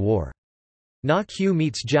a great war. Na Q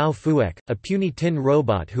meets Jiao Fuek, a puny tin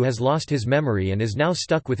robot who has lost his memory and is now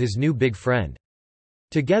stuck with his new big friend.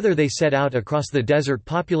 Together they set out across the desert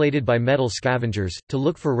populated by metal scavengers, to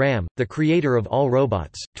look for Ram, the creator of all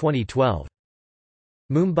robots. 2012.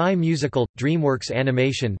 Mumbai Musical, DreamWorks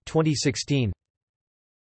Animation 2016.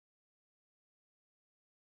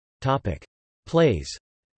 Plays.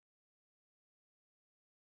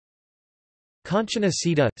 Kanchana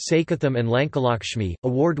Sita, Sakatham and Lankalakshmi,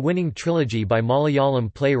 award-winning trilogy by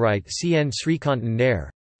Malayalam playwright C. N. Srikantan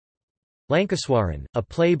Nair. Lankaswaran, a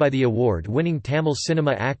play by the award-winning Tamil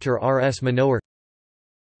cinema actor R. S. Manohar.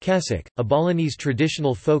 Kesak, a Balinese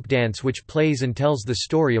traditional folk dance which plays and tells the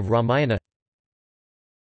story of Ramayana.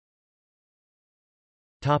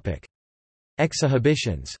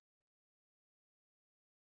 Exhibitions.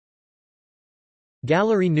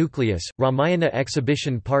 Gallery Nucleus, Ramayana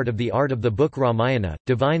exhibition part of the Art of the Book Ramayana,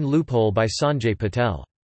 Divine Loophole by Sanjay Patel.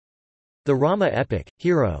 The Rama Epic,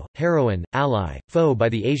 Hero, Heroine, Ally, Foe by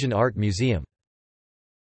the Asian Art Museum.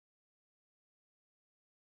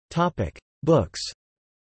 Books.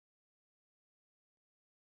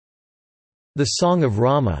 The Song of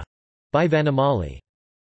Rama by Vanamali.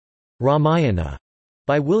 Ramayana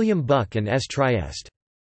by William Buck and S. Trieste.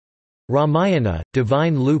 Ramayana,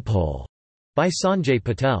 Divine Loophole by Sanjay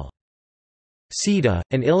Patel. Sita,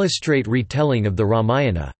 an illustrate retelling of the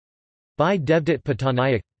Ramayana by Devdutt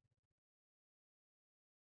Patanayak.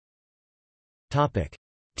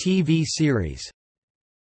 TV series.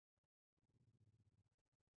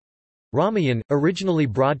 Ramayana, originally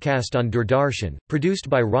broadcast on Doordarshan, produced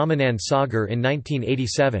by Ramanand Sagar in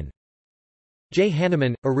 1987. Jai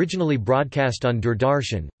Hanuman, originally broadcast on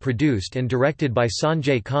Doordarshan, produced and directed by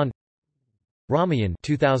Sanjay Khan. Ramayana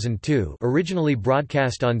 2002, originally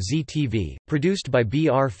broadcast on Zee TV, produced by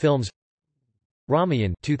BR Films.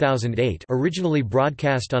 Ramayana 2008, originally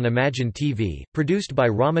broadcast on Imagine TV, produced by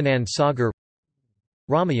Ramanand Sagar.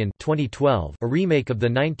 Ramayana 2012, a remake of the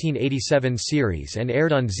 1987 series and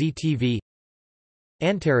aired on Zee TV.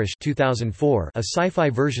 Antarish 2004, a sci-fi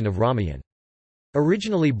version of Ramayana.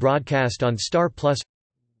 Originally broadcast on Star Plus.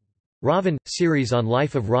 Ravan, series on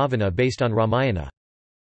life of Ravana based on Ramayana.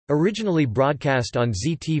 Originally broadcast on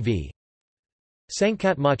Zee TV.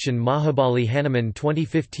 Sankatmochan Mahabali Hanuman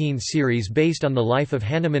 2015 series based on the life of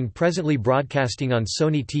Hanuman presently broadcasting on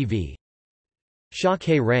Sony TV.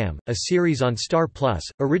 Shakh Ram, a series on Star Plus,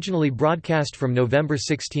 originally broadcast from November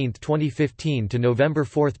 16, 2015 to November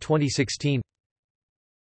 4, 2016.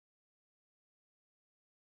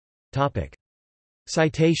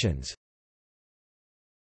 Citations.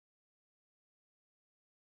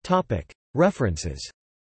 References.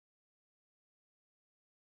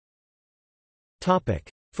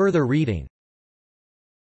 Further reading.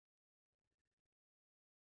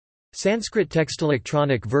 Sanskrit text.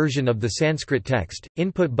 Electronic version of the Sanskrit text,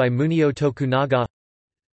 input by Munio Tokunaga.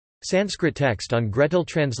 Sanskrit text on Gretel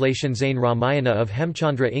translation. Zain Ramayana of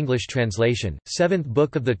Hemchandra English translation, 7th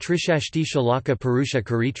book of the Trishashti Shalaka Purusha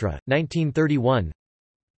Charitra, 1931.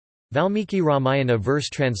 Valmiki Ramayana verse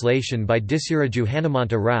translation by Disiraju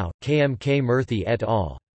Hanumanta Rao, KMK Murthy et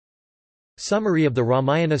al. Summary of the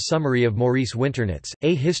Ramayana. Summary of Maurice Winternitz,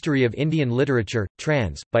 A History of Indian Literature,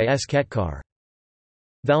 trans. by S. Ketkar.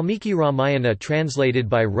 Valmiki Ramayana translated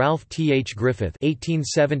by Ralph T. H. Griffith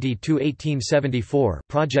 (1870–1874),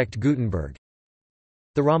 Project Gutenberg.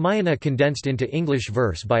 The Ramayana condensed into English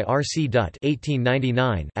verse by R. C. Dutt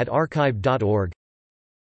 (1899) at archive.org.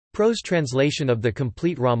 Prose translation of the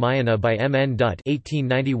complete Ramayana by M. N. Dutt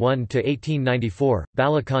 (1891–1894),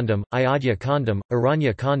 Balakandam, Ayodhya Kandam,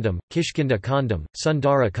 Aranya Kandam, Kishkinda Kandam,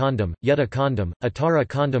 Sundara Kandam, Yuddha Kandam, Uttara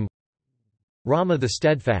Kandam. Rama the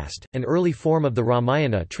Steadfast, an early form of the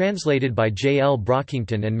Ramayana translated by J. L.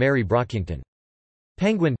 Brockington and Mary Brockington.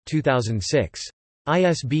 Penguin, 2006.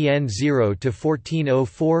 ISBN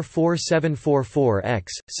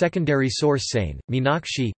 0-14044744-X, secondary source Sain,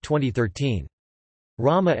 Meenakshi, 2013.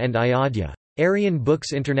 Rama and Ayodhya. Aryan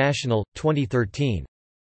Books International, 2013.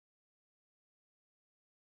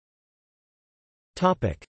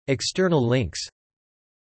 External links.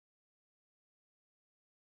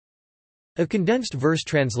 A condensed verse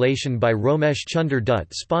translation by Romesh Chunder Dutt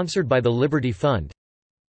sponsored by the Liberty Fund.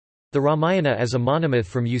 The Ramayana as a monomyth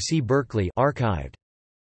from UC Berkeley archived.